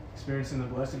 Experiencing the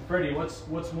blessing. Freddie,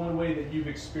 what's one way that you've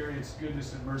experienced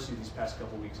goodness and mercy these past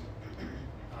couple weeks?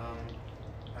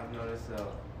 I've noticed a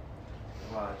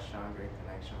lot stronger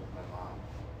connection with my mom.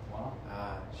 Wow.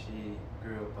 She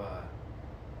grew up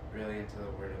really into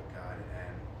the Word of God,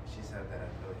 and she said that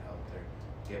it really helped her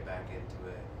get back into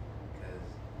it because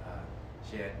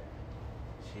she had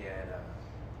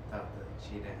thought that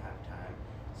she didn't have time.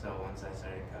 So once I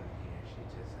started coming here, she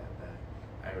just said that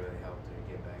I really helped her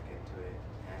get back into it,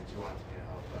 and she wants me to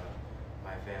help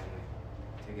my family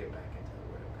to get back into the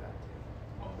Word of God too.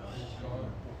 Well done.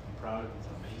 I'm proud of you.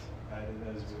 It's amazing.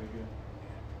 That is really good.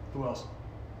 Who else?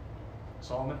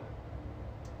 Solomon?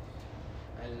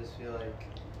 I just feel like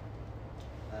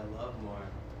I love more.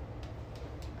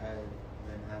 I've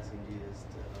been asking Jesus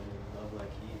to help me love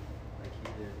like he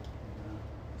did.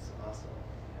 It's awesome.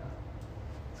 Yeah.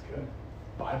 It's good.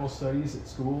 Bible studies at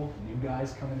school, new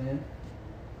guys coming in.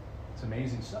 It's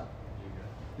amazing stuff.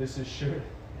 This is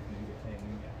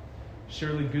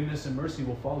surely goodness and mercy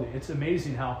will follow you. It's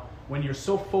amazing how when you're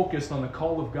so focused on the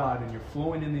call of God and you're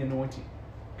flowing in the anointing,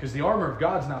 because the armor of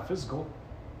God's not physical.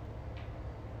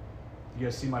 You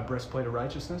guys see my breastplate of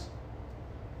righteousness?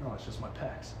 No, it's just my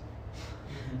pecs.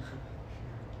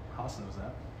 Haas knows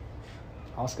that.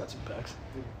 Haas got some pecs.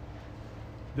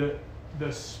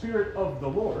 The Spirit of the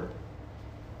Lord,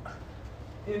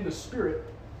 in the Spirit,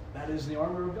 that is the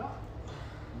armor of God.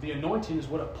 The anointing is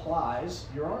what applies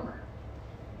your armor.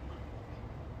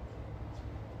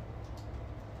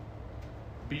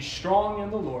 Be strong in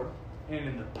the Lord and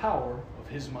in the power of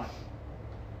His might.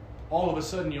 All of a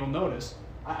sudden you'll notice,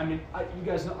 you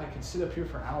guys know I can sit up here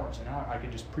for hours and hours. I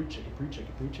could just preach, I could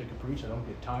preach. I don't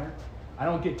get tired. I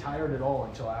don't get tired at all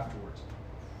until afterwards.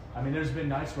 I mean, there's been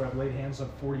nights where I've laid hands on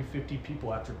 40, 50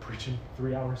 people after preaching a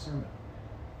 3-hour sermon.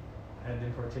 I had an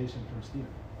impartation from Stephen.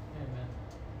 Amen.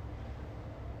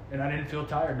 And I didn't feel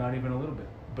tired, not even a little bit.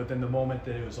 But then the moment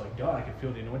that it was like done, I could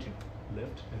feel the anointing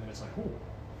lift, and then it's like, ooh.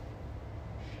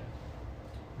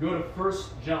 Go to 1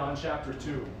 John chapter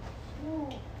 2.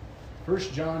 1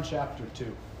 John chapter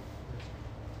 2.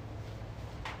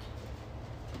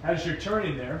 As you're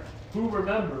turning there, who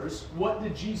remembers what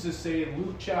did Jesus say in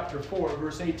Luke chapter 4,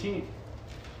 verse 18?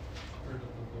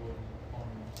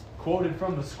 Quoted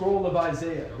from the scroll of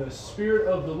Isaiah. The Spirit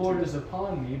of the Lord is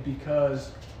upon me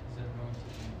because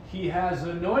He has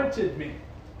anointed me.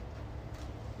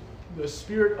 The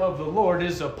Spirit of the Lord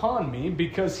is upon me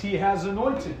because He has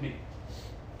anointed me.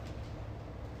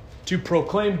 To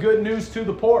proclaim good news to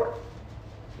the poor,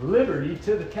 liberty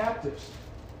to the captives,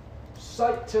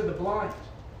 sight to the blind,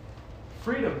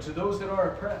 freedom to those that are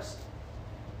oppressed,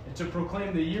 and to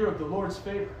proclaim the year of the Lord's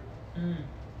favor.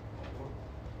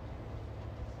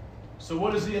 So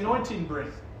what does the anointing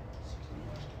bring?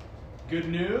 Good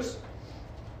news.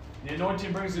 The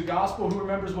anointing brings the gospel. Who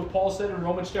remembers what Paul said in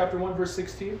Romans chapter 1, verse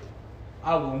 16?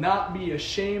 I will not be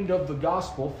ashamed of the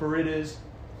gospel, for it is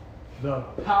the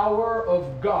power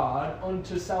of God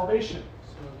unto salvation.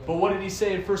 But what did he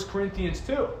say in 1 Corinthians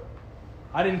 2?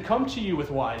 I didn't come to you with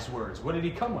wise words. What did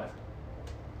he come with?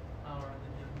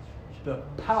 The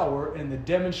power and the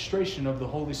demonstration of the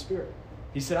Holy Spirit.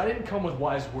 He said, I didn't come with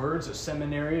wise words, a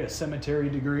cemetery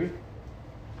degree.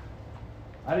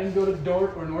 I didn't go to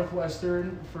Dordt or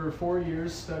Northwestern for 4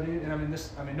 years studying.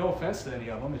 And no offense to any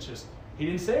of them. It's just, he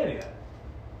didn't say any of that.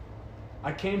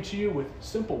 I came to you with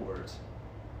simple words.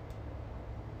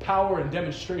 Power and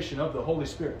demonstration of the Holy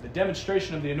Spirit. The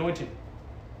demonstration of the anointing.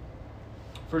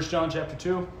 1 John chapter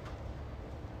 2,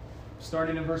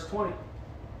 starting in verse 20.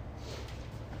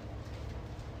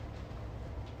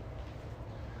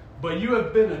 But you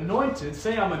have been anointed.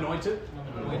 Say, I'm anointed.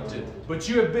 I'm anointed. But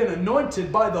you have been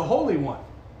anointed by the Holy One.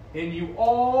 And you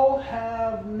all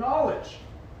have knowledge.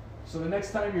 So the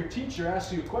next time your teacher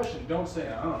asks you a question, don't say,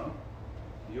 I don't know.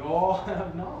 You all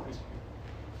have knowledge.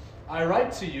 I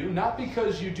write to you not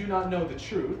because you do not know the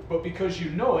truth, but because you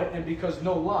know it, and because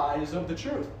no lie is of the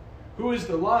truth. Who is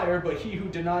the liar but he who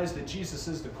denies that Jesus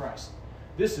is the Christ?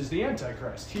 This is the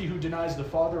Antichrist, he who denies the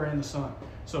Father and the Son.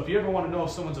 So if you ever want to know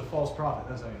if someone's a false prophet,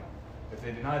 that's how you know. If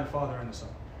they deny the Father and the Son.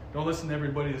 Don't listen to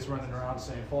everybody that's running around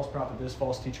saying false prophet this,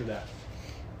 false teacher that.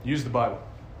 Use the Bible.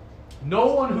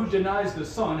 No one who denies the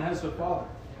Son has the Father.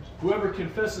 Whoever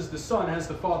confesses the Son has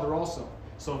the Father also.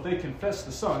 So if they confess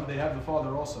the Son, they have the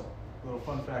Father also. A little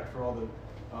fun fact for all the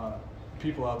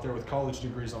people out there with college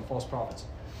degrees on false prophets.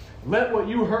 Let what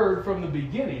you heard from the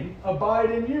beginning abide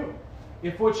in you.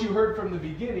 If what you heard from the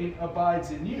beginning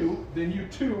abides in you, then you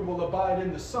too will abide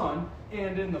in the Son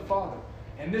and in the Father.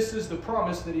 And this is the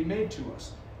promise that He made to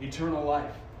us, eternal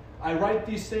life. I write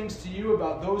these things to you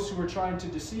about those who are trying to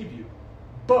deceive you.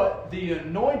 but the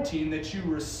anointing that you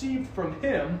received from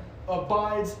him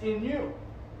abides in you.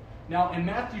 Now, in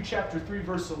Matthew chapter 3,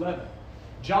 verse 11,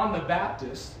 John the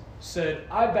Baptist said,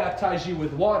 I baptize you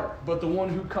with water, but the one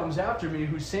who comes after me,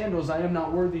 whose sandals I am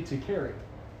not worthy to carry,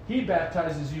 he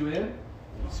baptizes you in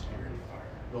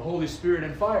the Holy Spirit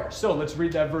and fire. So, let's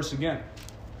read that verse again.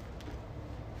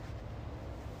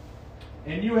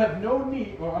 And you have no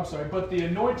need, but the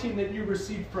anointing that you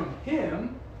received from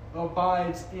him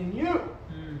abides in you.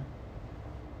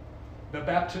 The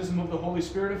baptism of the Holy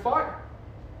Spirit and fire.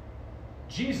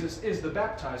 Jesus is the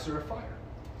baptizer of fire.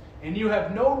 And you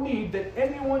have no need that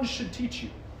anyone should teach you.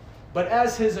 But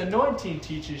as his anointing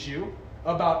teaches you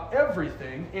about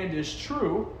everything and is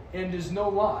true and is no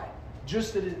lie,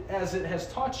 just as it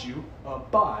has taught you,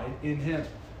 abide in him.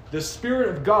 The Spirit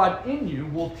of God in you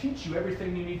will teach you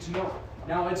everything you need to know.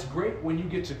 Now, it's great when you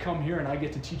get to come here and I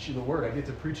get to teach you the Word. I get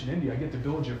to preach in India. I get to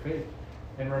build your faith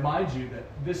and remind you that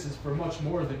this is for much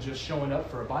more than just showing up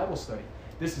for a Bible study.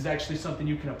 This is actually something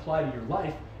you can apply to your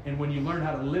life. And when you learn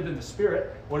how to live in the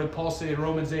Spirit, what did Paul say in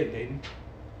Romans 8, Dayton?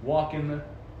 Walk in the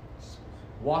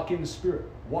Spirit.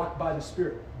 Walk by the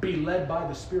Spirit. Be led by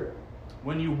the Spirit.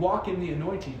 When you walk in the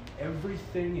anointing,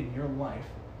 everything in your life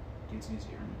gets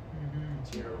easier.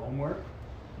 It's your homework,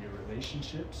 your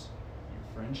relationships, your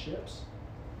friendships,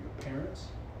 your parents.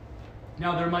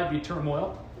 Now, there might be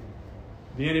turmoil.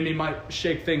 The enemy might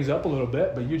shake things up a little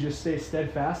bit, but you just stay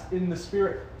steadfast in the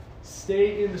Spirit.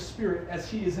 Stay in the Spirit as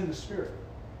he is in the Spirit.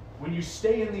 When you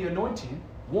stay in the anointing,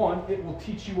 one, it will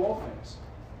teach you all things.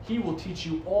 He will teach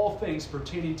you all things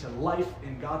pertaining to life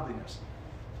and godliness.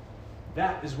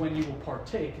 That is when you will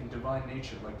partake in divine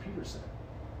nature, like Peter said.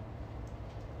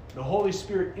 The Holy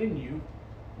Spirit in you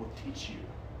will teach you.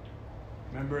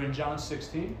 Remember in John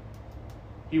 16?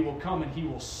 He will come and he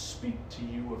will speak to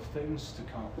you of things to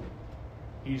come.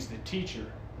 He's the teacher,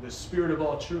 the Spirit of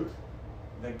all truth,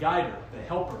 the guider, the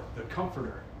helper, the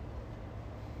comforter.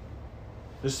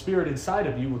 The Spirit inside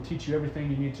of you will teach you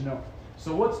everything you need to know.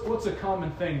 So what's a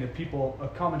common thing that a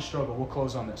common struggle, we'll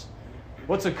close on this.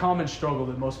 What's a common struggle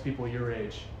that most people your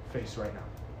age face right now?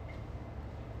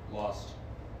 Lust.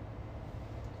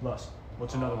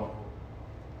 What's another one?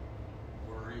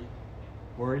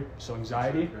 Worry. So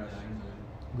anxiety?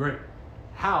 Great.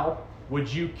 How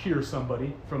would you cure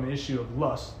somebody from an issue of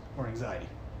lust or anxiety?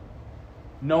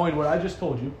 Knowing what I just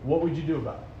told you, what would you do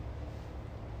about it?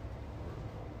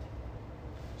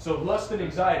 So lust and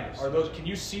anxiety, can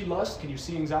you see lust? Can you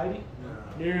see anxiety?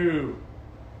 No.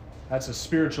 That's a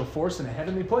spiritual force in a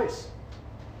heavenly place.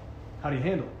 How do you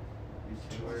handle it?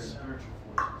 Spiritual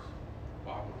forces.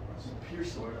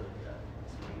 Pierce the word of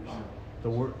God. The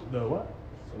what?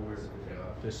 The word of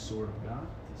God. The sword of God.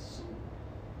 The sword.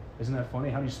 Isn't that funny?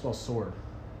 How do you spell sword?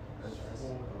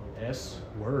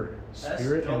 Word.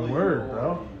 Spirit S-W-O-R-D. and word,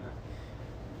 bro.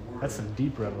 That's some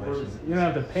deep revelation. You don't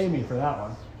have to pay me for that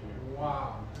one.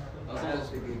 Wow. That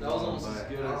was almost as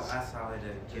good as... I saw it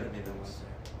didn't give me the one.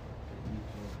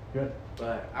 Good.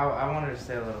 But I wanted to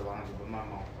stay a little longer, but my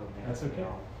mom told me. That's okay.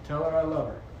 Tell her I love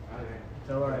her. Okay.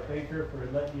 Tell her I thank her for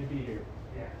letting you be here.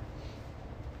 Yeah.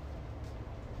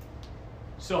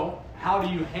 So, how do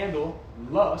you handle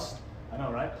lust? I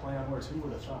know, right? Play on words. Who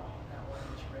would have thought?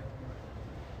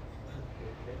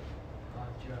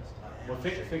 Well,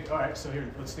 think. All right. So here,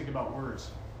 let's think about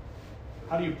words.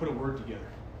 How do you put a word together?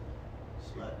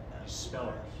 You spell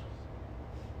it.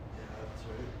 Yeah, that's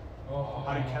right. Oh.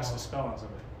 How do you cast a spell on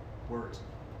somebody? Words.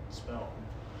 Spell.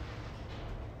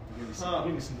 I'll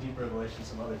give you some deep revelation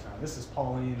some other time. This is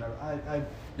Pauline.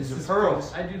 These are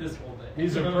pearls. I do this all day.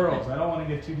 These are pearls. I don't want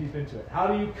to get too deep into it. How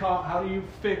do you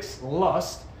fix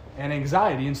lust and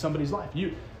anxiety in somebody's life?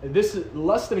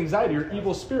 Lust and anxiety are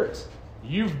evil spirits.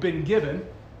 You've been given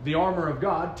the armor of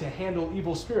God to handle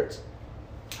evil spirits.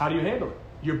 How do you handle it?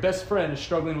 Your best friend is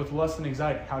struggling with lust and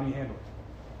anxiety. How do you handle it?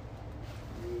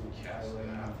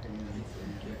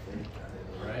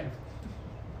 Right?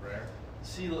 Prayer.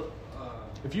 See, look,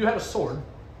 If you had a sword,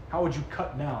 how would you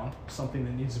cut down something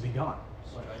that needs to be gone?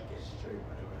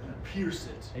 pierce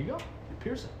it. There you go. You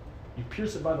pierce it. You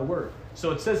pierce it by the word.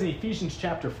 So it says in Ephesians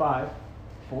chapter 5,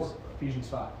 Ephesians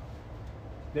 5,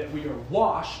 that we are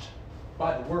washed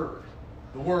by the word.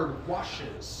 The word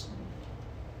washes.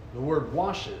 The word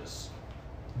washes.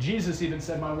 Jesus even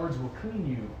said, my words will clean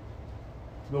you.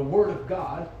 The word of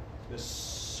God, the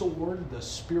sword, the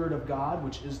Spirit of God,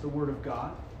 which is the word of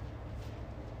God,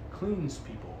 cleans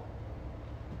people.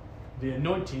 The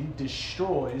anointing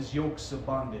destroys yokes of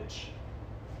bondage.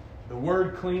 The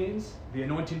word cleans, the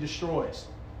anointing destroys.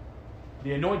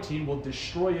 The anointing will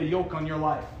destroy a yoke on your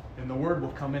life, and the word will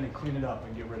come in and clean it up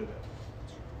and get rid of it.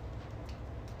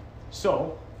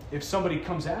 So, if somebody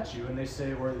comes at you and they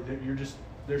say, or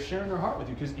they're sharing their heart with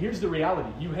you. Because here's the reality.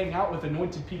 You hang out with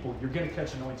anointed people, you're going to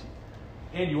catch anointing.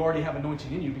 And you already have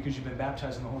anointing in you because you've been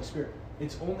baptized in the Holy Spirit.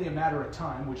 It's only a matter of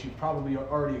time, which you've probably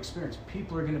already experienced.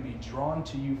 People are going to be drawn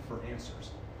to you for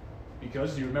answers.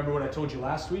 Because, do you remember what I told you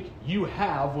last week? You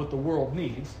have what the world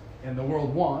needs, and the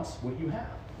world wants what you have.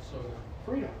 So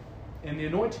Freedom, and the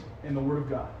anointing, and the Word of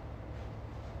God.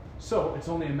 So, it's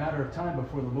only a matter of time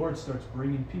before the Lord starts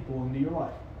bringing people into your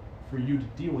life for you to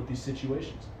deal with these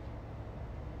situations.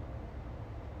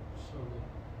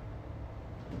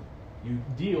 You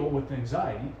deal with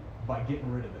anxiety by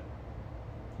getting rid of it.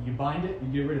 You bind it, you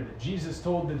get rid of it. Jesus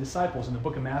told the disciples in the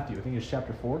book of Matthew, I think it's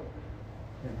chapter 4.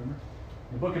 Can't remember.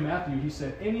 In the book of Matthew, he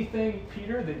said, anything,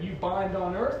 Peter, that you bind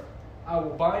on earth, I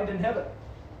will bind in heaven.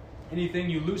 Anything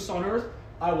you loose on earth,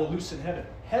 I will loose in heaven.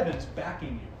 Heaven's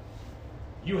backing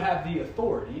you. You have the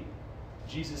authority,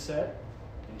 Jesus said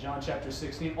in John chapter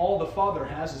 16, all the Father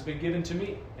has been given to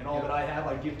me, and all that I have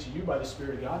I give to you by the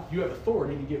Spirit of God. You have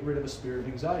authority to get rid of the spirit of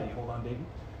anxiety. Hold on, Dayton.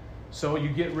 So you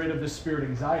get rid of the spirit of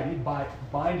anxiety by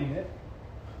binding it,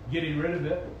 getting rid of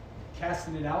it,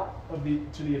 casting it out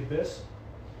to the abyss.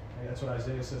 And that's what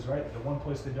Isaiah says, right? The one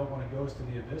place they don't want to go is to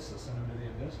the abyss, so send them to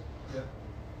the abyss. Yeah.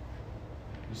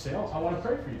 You say, oh, I want to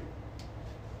pray for you.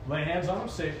 Lay hands on them,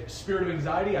 say, spirit of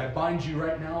anxiety, I bind you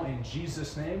right now in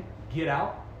Jesus' name. Get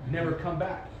out, never come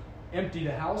back. Empty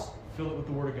the house, fill it with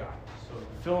the Word of God. So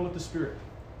fill them with the Spirit.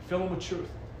 Fill them with truth.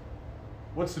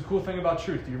 What's the cool thing about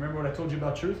truth? Do you remember what I told you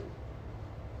about truth?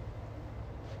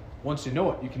 Once you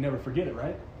know it, you can never forget it,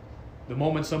 right? The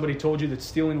moment somebody told you that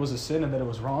stealing was a sin and that it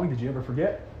was wrong, did you ever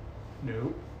forget?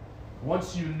 No.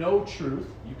 Once you know truth,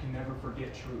 you can never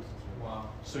forget truth. wow.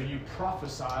 So you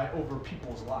prophesy over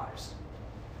people's lives.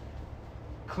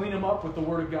 Clean them up with the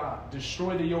Word of God.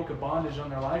 Destroy the yoke of bondage on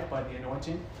their life by the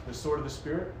anointing, the sword of the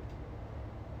Spirit.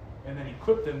 And then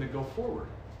equip them to go forward.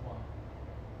 Wow.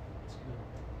 That's good.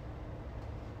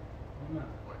 Amen.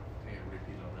 Can you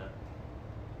repeat on that?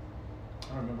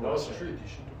 I don't remember That what was I the said. truth. You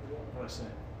shouldn't have forgotten. What I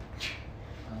said.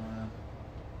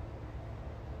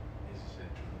 He just said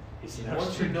truth. He said,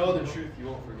 Once you know the truth, you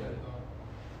won't forget Word it. of God.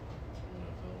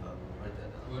 Write that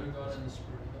down. Word of God and the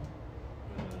Spirit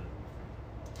of God.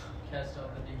 Cast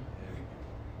out the demon.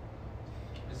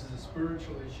 This is a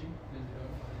spiritual issue.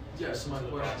 Yes, my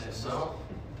question is, so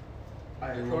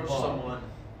I It approach will fall. someone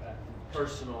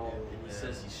personal and he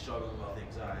says he's struggling with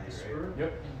anxiety, right? Spirit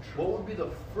Yep. and truth. What would be the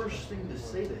first thing to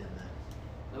say to him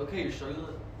then? Okay, you're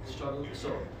struggling.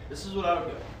 So this is what I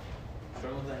would go.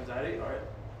 Struggling with anxiety. All right.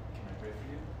 Can I pray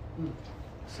for you?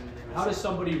 Same thing with How does sin.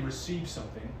 somebody receive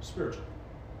something spiritual?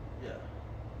 Yeah.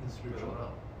 The spiritual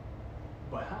realm.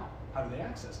 But how? How do they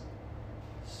access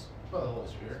it? Well, the Holy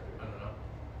Spirit. I don't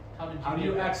know. How do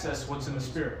you access what's in the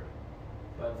Spirit?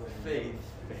 Faith.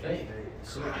 Faith.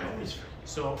 So I can always.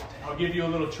 So I'll give you a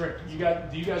little trick. Do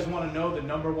you guys want to know the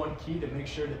number one key to make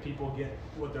sure that people get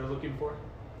what they're looking for?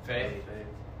 Faith.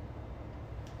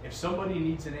 If somebody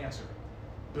needs an answer,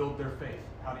 build their faith.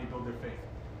 How do you build their faith?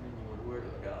 Word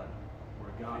of God. Word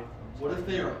of God. What if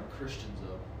they are Christians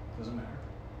though? Doesn't matter.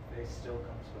 Faith still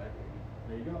comes back.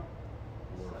 There you go.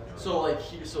 So like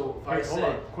so if I Hey, hold say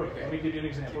on, quick. okay. Let me give you an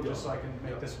example Keep just so I going. can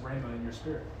make Yep. this rhema in your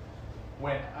spirit.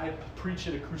 When I preach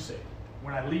at a crusade,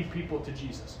 when I lead people to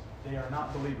Jesus, they are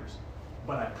not believers,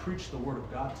 but I preach the Word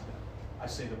of God to them. I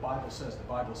say the Bible says, the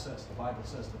Bible says, the Bible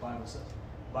says, the Bible says.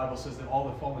 The Bible says that all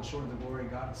have fallen short of the glory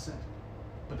of God and sinned.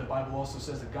 But the Bible also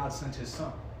says that God sent His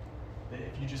Son. That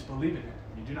if you just believe in Him,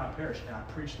 you do not perish. And I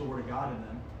preach the Word of God in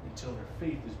them until their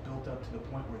faith is built up to the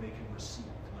point where they can receive.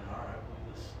 All right, I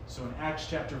believe this. So in Acts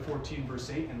chapter 14, verse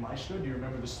 8 in Lystra, do you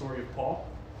remember the story of Paul?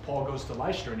 Paul goes to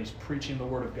Lystra and he's preaching the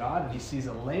Word of God, and he sees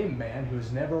a lame man who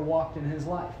has never walked in his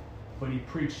life. But he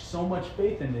preached so much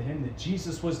faith into him that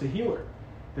Jesus was the healer.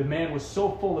 The man was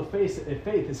so full of faith,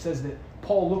 it says that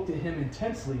Paul looked at him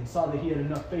intensely and saw that he had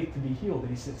enough faith to be healed. And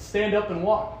he said, stand up and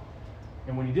walk.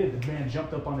 And when he did, the man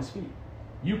jumped up on his feet.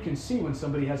 You can see when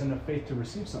somebody has enough faith to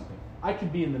receive something. I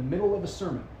could be in the middle of a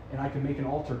sermon and I can make an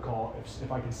altar call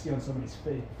if I can see on somebody's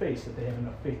face that they have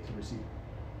enough faith to receive.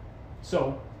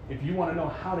 So, if you want to know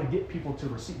how to get people to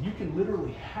receive, you can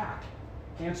literally hack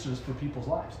answers for people's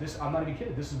lives. I'm not even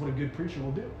kidding. This is what a good preacher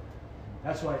will do.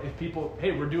 That's why if people,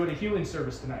 hey, we're doing a healing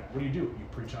service tonight. What do? You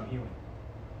preach on healing.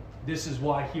 This is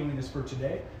why healing is for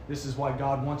today. This is why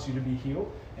God wants you to be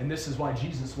healed. And this is why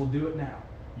Jesus will do it now.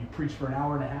 You preach for an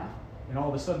hour and a half, and all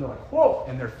of a sudden they're like, whoa,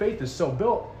 and their faith is so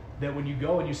built that when you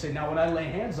go and you say, now when I lay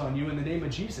hands on you in the name of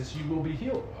Jesus, you will be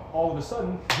healed. All of a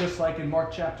sudden, just like in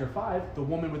Mark chapter 5, the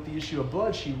woman with the issue of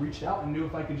blood, she reached out and knew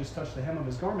if I could just touch the hem of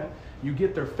his garment. You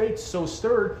get their faith so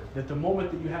stirred that the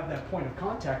moment that you have that point of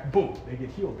contact, boom, they get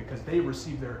healed because they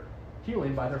receive their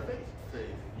healing by their faith.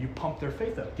 You pump their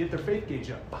faith up, get their faith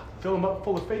gauge up, fill them up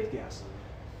full of faith gas.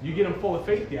 You get them full of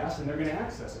faith gas and they're going to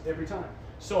access it every time.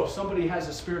 So if somebody has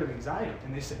a spirit of anxiety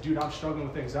and they said, dude, I'm struggling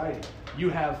with anxiety,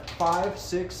 you have 5,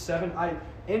 6, 7,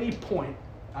 any point,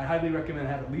 I highly recommend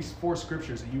have at least 4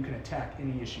 scriptures that you can attack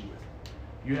any issue with.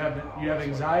 You have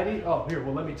anxiety? Oh, here,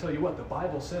 well, let me tell you what. The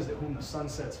Bible says that whom the Son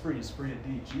sets free is free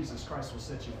indeed. Jesus Christ will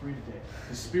set you free today.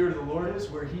 The Spirit of the Lord is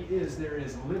where He is, there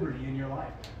is liberty in your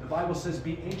life. The Bible says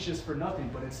be anxious for nothing,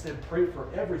 but instead pray for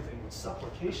everything with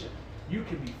supplication. You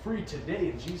can be free today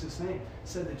in Jesus' name. It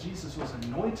said that Jesus was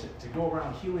anointed to go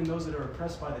around healing those that are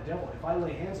oppressed by the devil. If I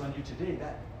lay hands on you today,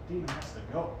 that demon has to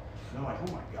go. And they're like,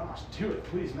 oh my gosh, do it,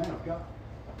 please, man of God.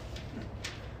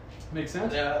 Make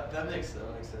sense? Yeah, that makes sense.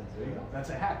 There you go. That's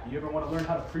a hack. You ever want to learn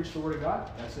how to preach the Word of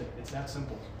God? That's it. It's that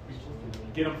simple.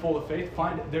 Get them full of faith.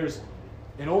 Find it. There's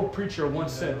an old preacher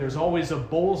once said, there's always a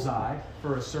bullseye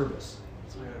for a service.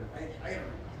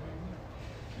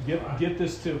 Get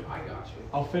this too. I got you.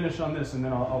 I'll finish on this and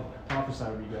then I'll prophesy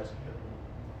over you guys.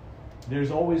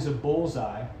 There's always a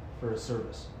bullseye for a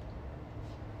service.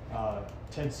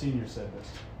 Ted Sr. said this.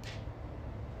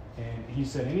 And he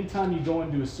said, anytime you go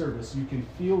into a service, you can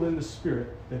feel in the spirit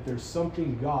that there's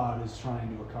something God is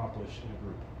trying to accomplish in a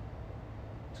group.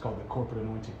 It's called the corporate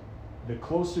anointing. The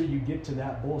closer you get to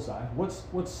that bullseye, what's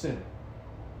sin?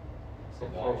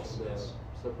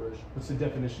 Separation. What's the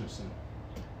definition of sin?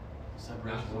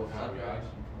 Separation Not from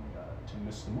from God. To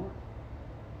miss the mark.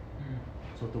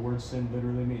 That's what the word sin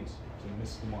literally means, to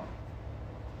miss the mark.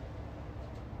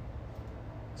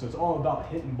 So it's all about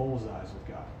hitting bullseyes with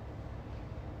God.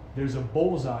 There's a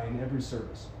bullseye in every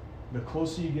service. The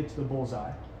closer you get to the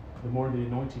bullseye, the more the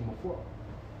anointing will flow.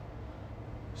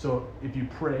 So if you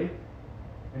pray,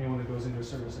 anyone that goes into a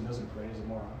service and doesn't pray is a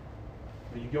moron.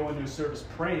 But you go into a service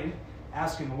praying,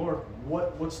 asking the Lord,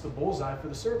 what's the bullseye for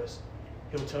the service?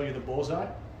 He'll tell you the bullseye.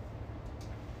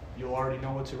 You'll already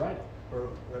know what to write or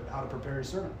how to prepare your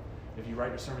sermon. If you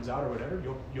write your sermons out or whatever,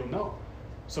 you'll know.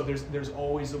 So there's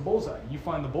always a bullseye. You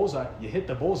find the bullseye, you hit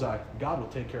the bullseye, God will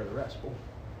take care of the rest. Boom.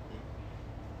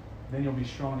 Then you'll be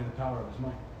strong in the power of His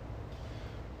might.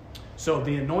 So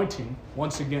the anointing,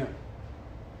 once again,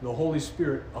 the Holy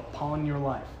Spirit upon your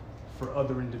life for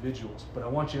other individuals. But I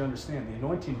want you to understand, the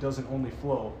anointing doesn't only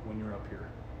flow when you're up here.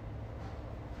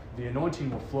 The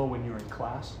anointing will flow when you're in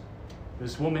class.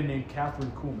 This woman named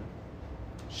Catherine Kuhlman,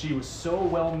 she was so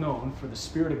well known for the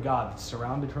Spirit of God that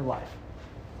surrounded her life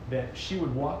that she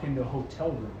would walk into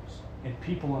hotel rooms and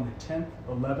people on the 10th,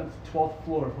 11th, 12th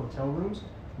floor of hotel rooms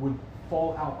would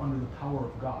fall out under the power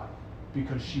of God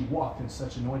because she walked in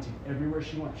such anointing everywhere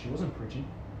she went. She wasn't preaching.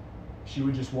 She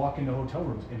would just walk into hotel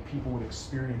rooms and people would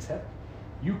experience heaven.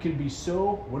 You can be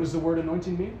so, what does the word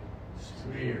anointing mean?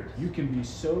 Smeared. You can be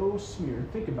so smeared.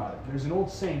 Think about it. There's an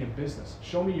old saying in business.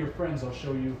 Show me your friends, I'll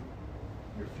show you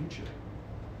your future.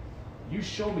 You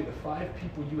show me the 5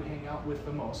 people you hang out with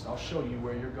the most, I'll show you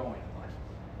where you're going in life.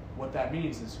 What that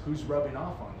means is who's rubbing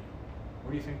off on you.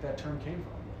 Where do you think that term came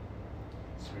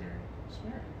from? Smeared.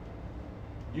 Smearing.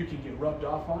 You can get rubbed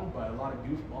off on by a lot of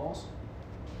goofballs,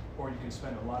 or you can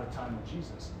spend a lot of time with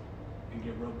Jesus and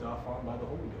get rubbed off on by the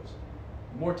Holy Ghost.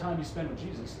 The more time you spend with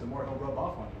Jesus, the more He'll rub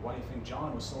off on you. Why do you think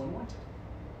John was so anointed?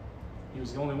 He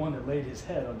was the only one that laid his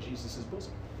head on Jesus'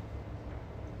 bosom.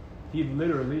 He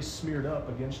literally smeared up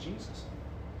against Jesus.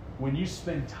 When you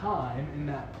spend time in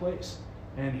that place,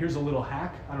 and here's a little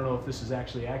hack. I don't know if this is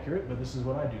actually accurate, but this is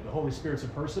what I do. The Holy Spirit's a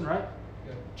person, right?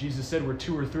 Yeah. Jesus said, where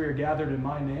 2 or 3 are gathered in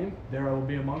my name, there I will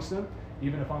be amongst them.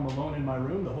 Even if I'm alone in my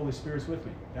room, the Holy Spirit's with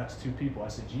me. That's 2 people. I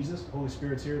said, Jesus, Holy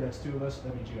Spirit's here, that's 2 of us.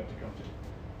 That means you have to come to.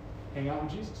 Hang out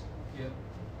with Jesus. Yeah.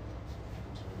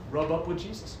 Rub up with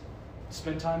Jesus.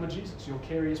 Spend time with Jesus. You'll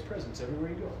carry His presence everywhere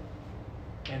you go.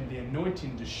 And the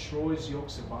anointing destroys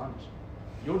yokes of bondage.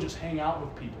 You'll just hang out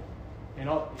with people. And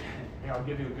I'll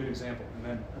give you a good example, and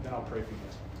then I'll pray for you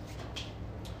guys.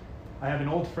 I have an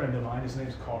old friend of mine. His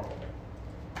name's Carl.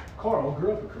 Carl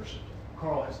grew up a Christian.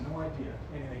 Carl has no idea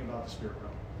anything about the spirit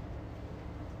realm.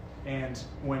 And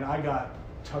when I got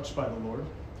touched by the Lord,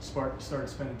 started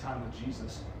spending time with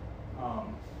Jesus,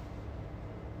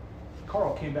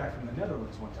 Carl came back from the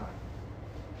Netherlands one time.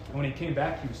 And when he came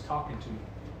back, he was talking to me.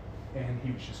 And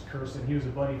he was just cursing. He was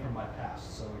a buddy from my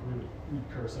past, so we'd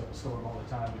curse up a storm all the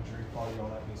time, we'd drink, party, all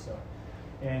that good stuff.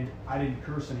 And I didn't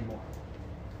curse anymore.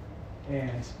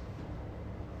 And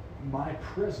my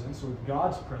presence, or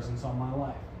God's presence on my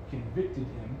life, convicted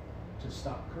him to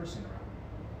stop cursing around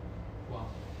me. Wow.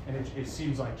 And it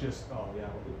seems like just, oh yeah,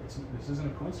 this isn't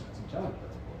a coincidence, I'm telling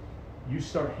you. You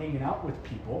start hanging out with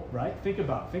people, right? Think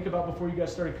about before you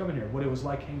guys started coming here, what it was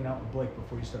like hanging out with Blake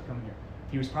before you started coming here.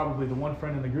 He was probably the one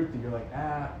friend in the group that you're like,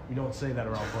 we don't say that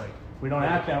around Blake. We don't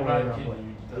act that way around Blake.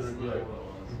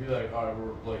 You'd be like, all right,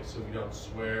 we're Blake, so we don't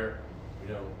swear, we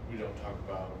don't talk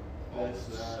about all this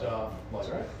stuff. Like,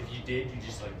 That's right. if you did, you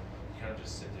just like kind of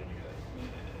just sit there and you're like,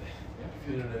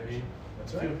 you know what I mean?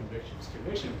 That's Feel right. convictions. It's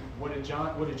conviction. What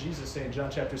did Jesus say in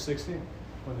John chapter 16?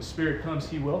 When the Spirit comes,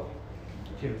 He will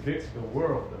convict the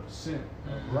world of sin,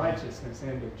 of righteousness,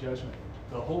 and of judgment.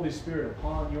 The Holy Spirit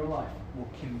upon your life will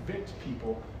convict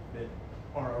people that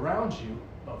are around you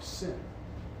of sin.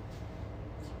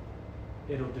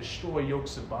 It'll destroy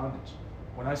yokes of bondage.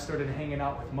 When I started hanging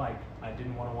out with Mike, I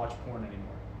didn't want to watch porn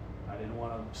anymore. I didn't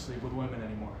want to sleep with women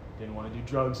anymore. Didn't want to do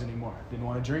drugs anymore. Didn't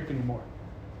want to drink anymore.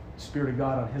 The Spirit of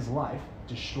God on his life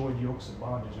destroyed yokes of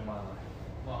bondage in my life.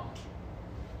 Wow.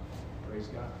 Praise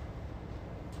God.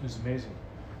 It was amazing.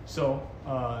 So,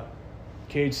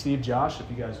 Cade, Steve, Josh, if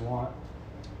you guys want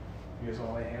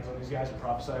to lay hands on these guys and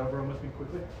prophesy over them with me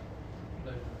quickly?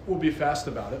 We'll be fast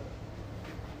about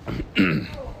it.